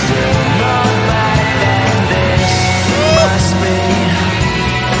she's still not back, then this must be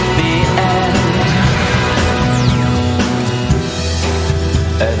the end.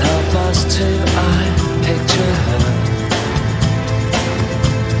 At 2:30 I picture her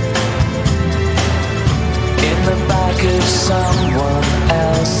in the back of someone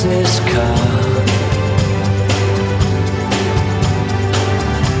else's car.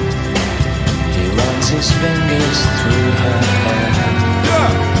 He runs his fingers through her hair.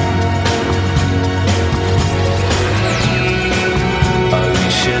 Oh,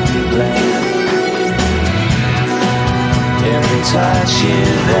 you shouldn't let him touch you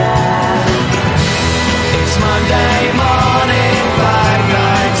there. It's Monday morning,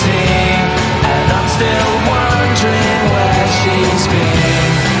 5:19, and I'm still wondering where she's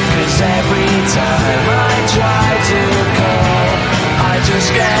been. 'Cause every time I try to call, I just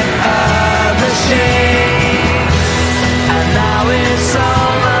get a machine. And now it's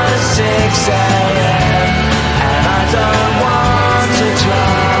almost 6 a.m. and I don't want to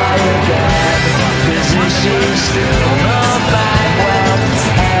try again. 'Cause if she's still not back, well,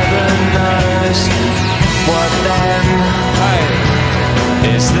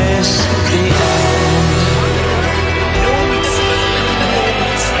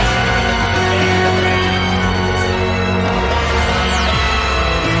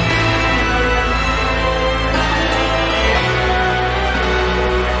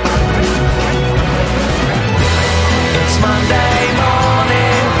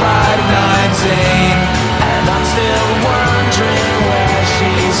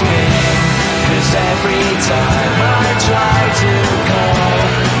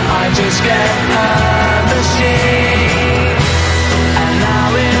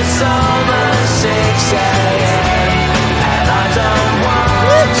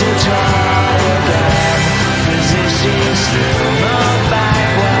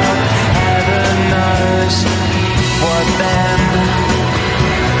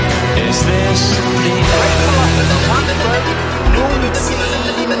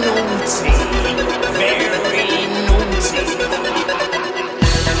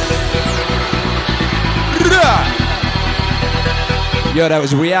 Yo, that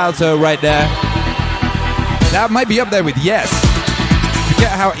was Rialto right there. That might be up there with Yes.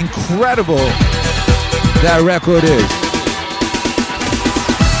 Forget how incredible that record is.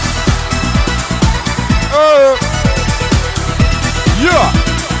 Oh, yeah.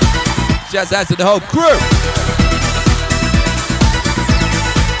 Shouts out to the whole crew.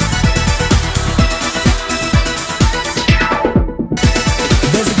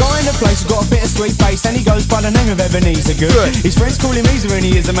 Place, got a bit of sweet face, and he goes by the name of Ebenezer Good. His friends call him Easer, and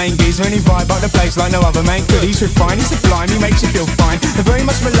he is the main geezer, and he vibe up the place like no other man could. He's refined, he's sublime, he makes you feel fine. They're very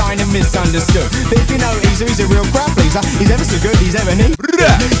much maligned and misunderstood. But if you know Easer, he's a real crowd pleaser. He's ever so good, he's ever neat.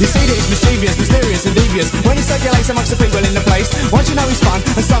 You see that he's mischievous, mysterious, and devious when he circulates amongst the people in the place. Once you know he's fun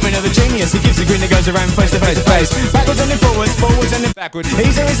and something of a genius, he gives a grin that goes around face to face to face, backwards and then forwards, forwards and then backwards.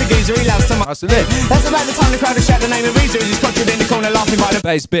 Easer is a geezer, he loves to much. That's about the time the crowd will shout the name of Easer as he's clutched in the corner laughing by the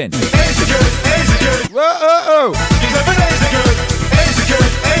bass bin. Easy good, easy good. Whoa, He's up and easy good, easy good,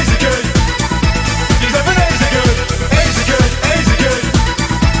 easy good. He's up and easy good, easy good, easy good.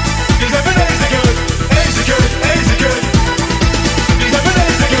 He's up and easy good, easy good, easy good. He's up and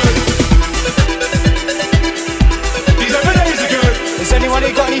easy good. He's up and easy good. Has anyone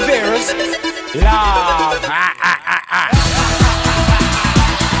here got any beers? Love.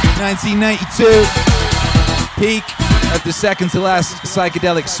 1992, peak of the second to last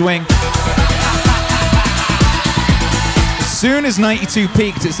psychedelic swing. As soon as 92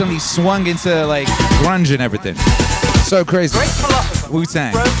 peaked, it suddenly swung into like grunge and everything. So crazy.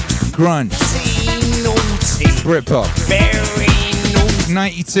 Wu-Tang, grunge, Britpop.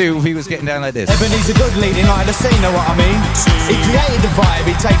 92, he was getting down like this. Ebenezer Good leading light of the scene, know what I mean? He created the vibe,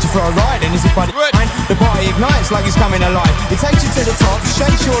 he takes you for a ride, and as his body the party ignites like he's coming alive. He takes you to the top,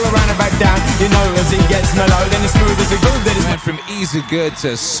 shakes you all around and back down. You know as he gets mellow, then it's smooth as a groove that is went from easy good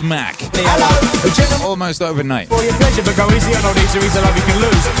to smack. Hello, almost overnight. For your pleasure, but go easy on old Easer, he's a love you can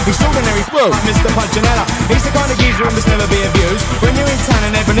lose. Extraordinary, like Mr. Punchinella. He's the kind of geezer who must never be abused. When you're in town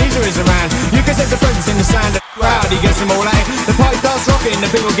and Ebenezer is around, you can sense the presence in the sound. Crowd, he gets them all out. The party starts rocking, the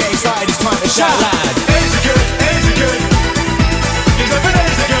people get excited. It's time to shout loud. Easy good, easy good. He's up and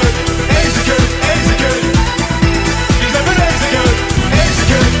easy good, easy good, easy good. He's up and easy good, easy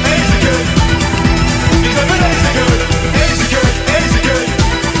good, easy good. He's up and easy good, easy good, easy good.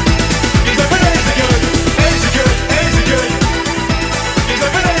 He's up and easy good, easy good, easy good. He's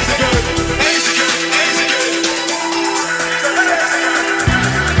up and easy good, easy good, easy good. He's up and easy good.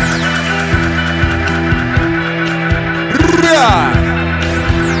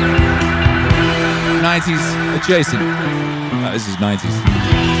 90s adjacent. Oh, this is 90s.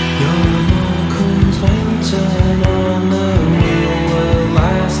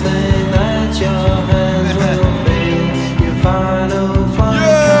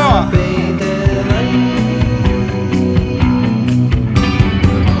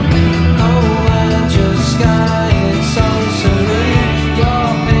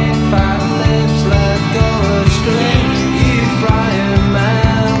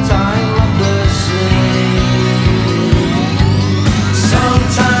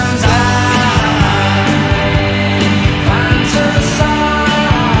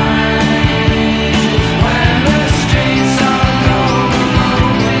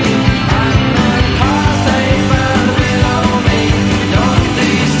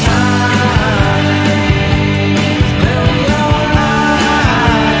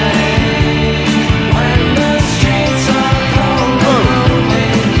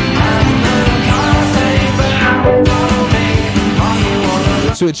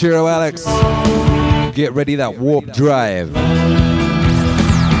 Switchero Alex, get ready that warp drive.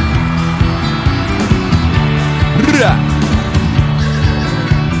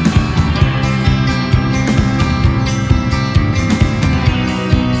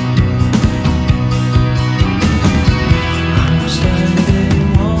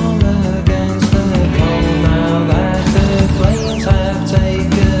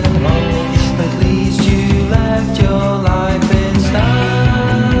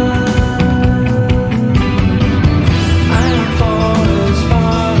 For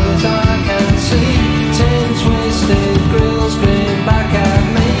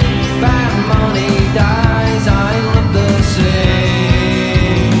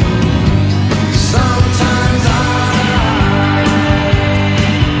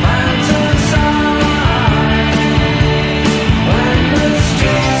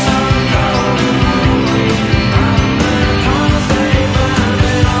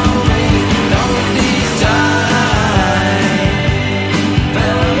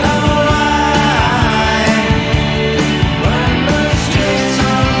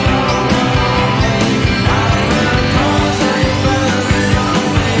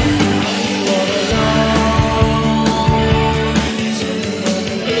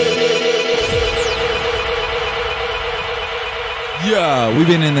Yeah, we've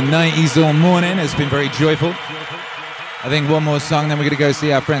been in the 90s all morning. It's been very joyful. I think one more song, then we're going to go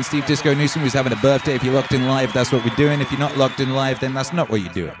see our friend SteveDiscoNewsome, who's having a birthday. If you're locked in live, that's what we're doing. If you're not locked in live, then that's not what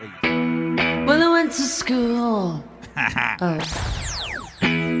you're doing. Well, I went to school. Oh.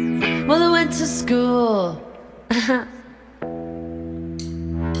 Well, I went to school.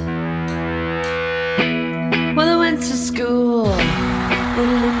 Well, I went to school in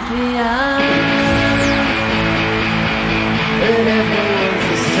Olympia. But everyone's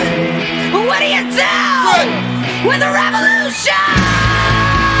the same. Well, what do you do with a revolution?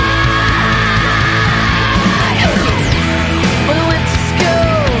 Well, I went to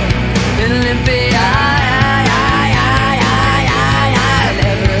school in Olympia. And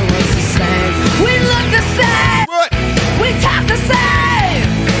everyone's the same. We look the same. We talk the same.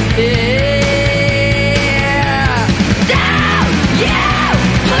 Yeah.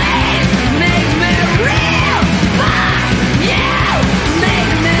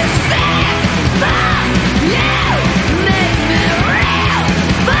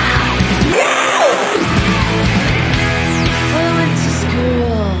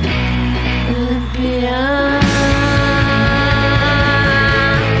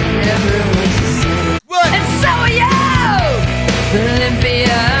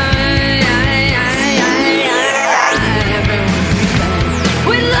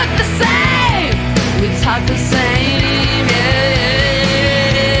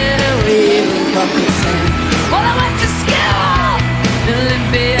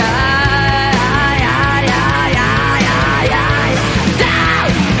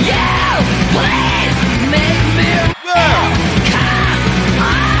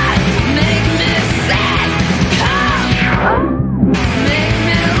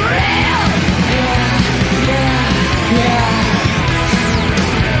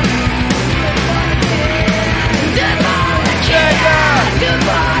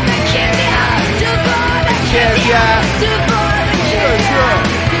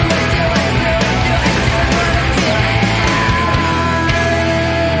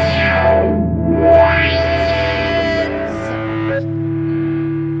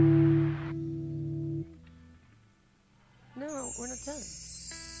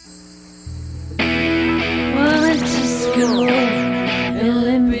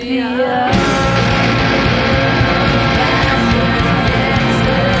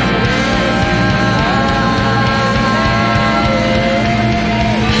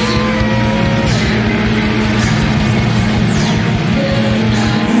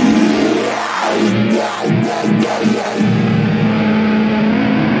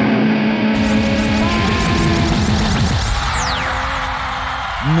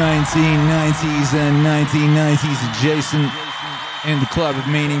 And 1990s adjacent in the Club of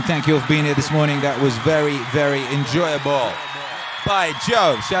Meaning. Thank you all for being here this morning. That was very, very enjoyable. By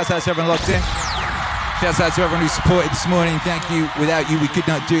Joe. Shouts out to everyone locked in. Shouts out to everyone who supported this morning. Thank you. Without you, we could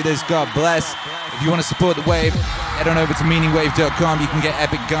not do this. God bless. If you want to support the wave, head on over to meaningwave.com. You can get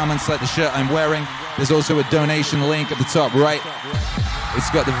epic garments like the shirt I'm wearing. There's also a donation link at the top right. It's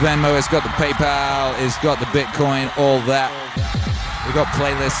got the Venmo, it's got the PayPal, it's got the Bitcoin, all that. We've got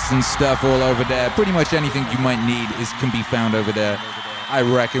playlists and stuff all over there. Pretty much anything you might need can be found over there, I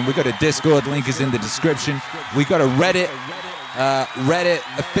reckon. We got a Discord, link is in the description. We got a Reddit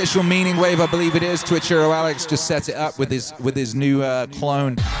official Meaningwave, I believe it is. Twitch Hero Alex just sets it up with his new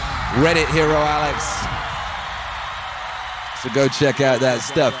clone, Reddit Hero Alex. So go check out that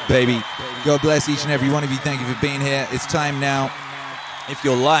stuff, baby. God bless each and every one of you. Thank you for being here. It's time now, if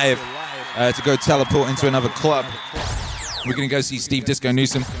you're live, to go teleport into another club. We're going to go see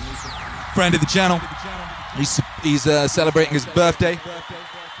SteveDiscoNewsome, friend of the channel. He's celebrating his birthday.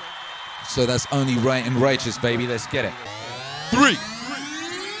 So that's only right and righteous, baby. Let's get it. 3,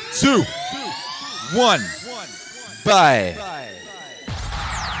 2, 1. Bye.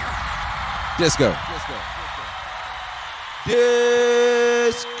 Disco.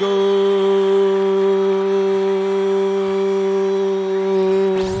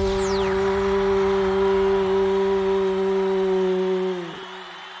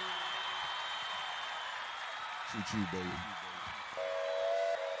 Choo-choo, baby.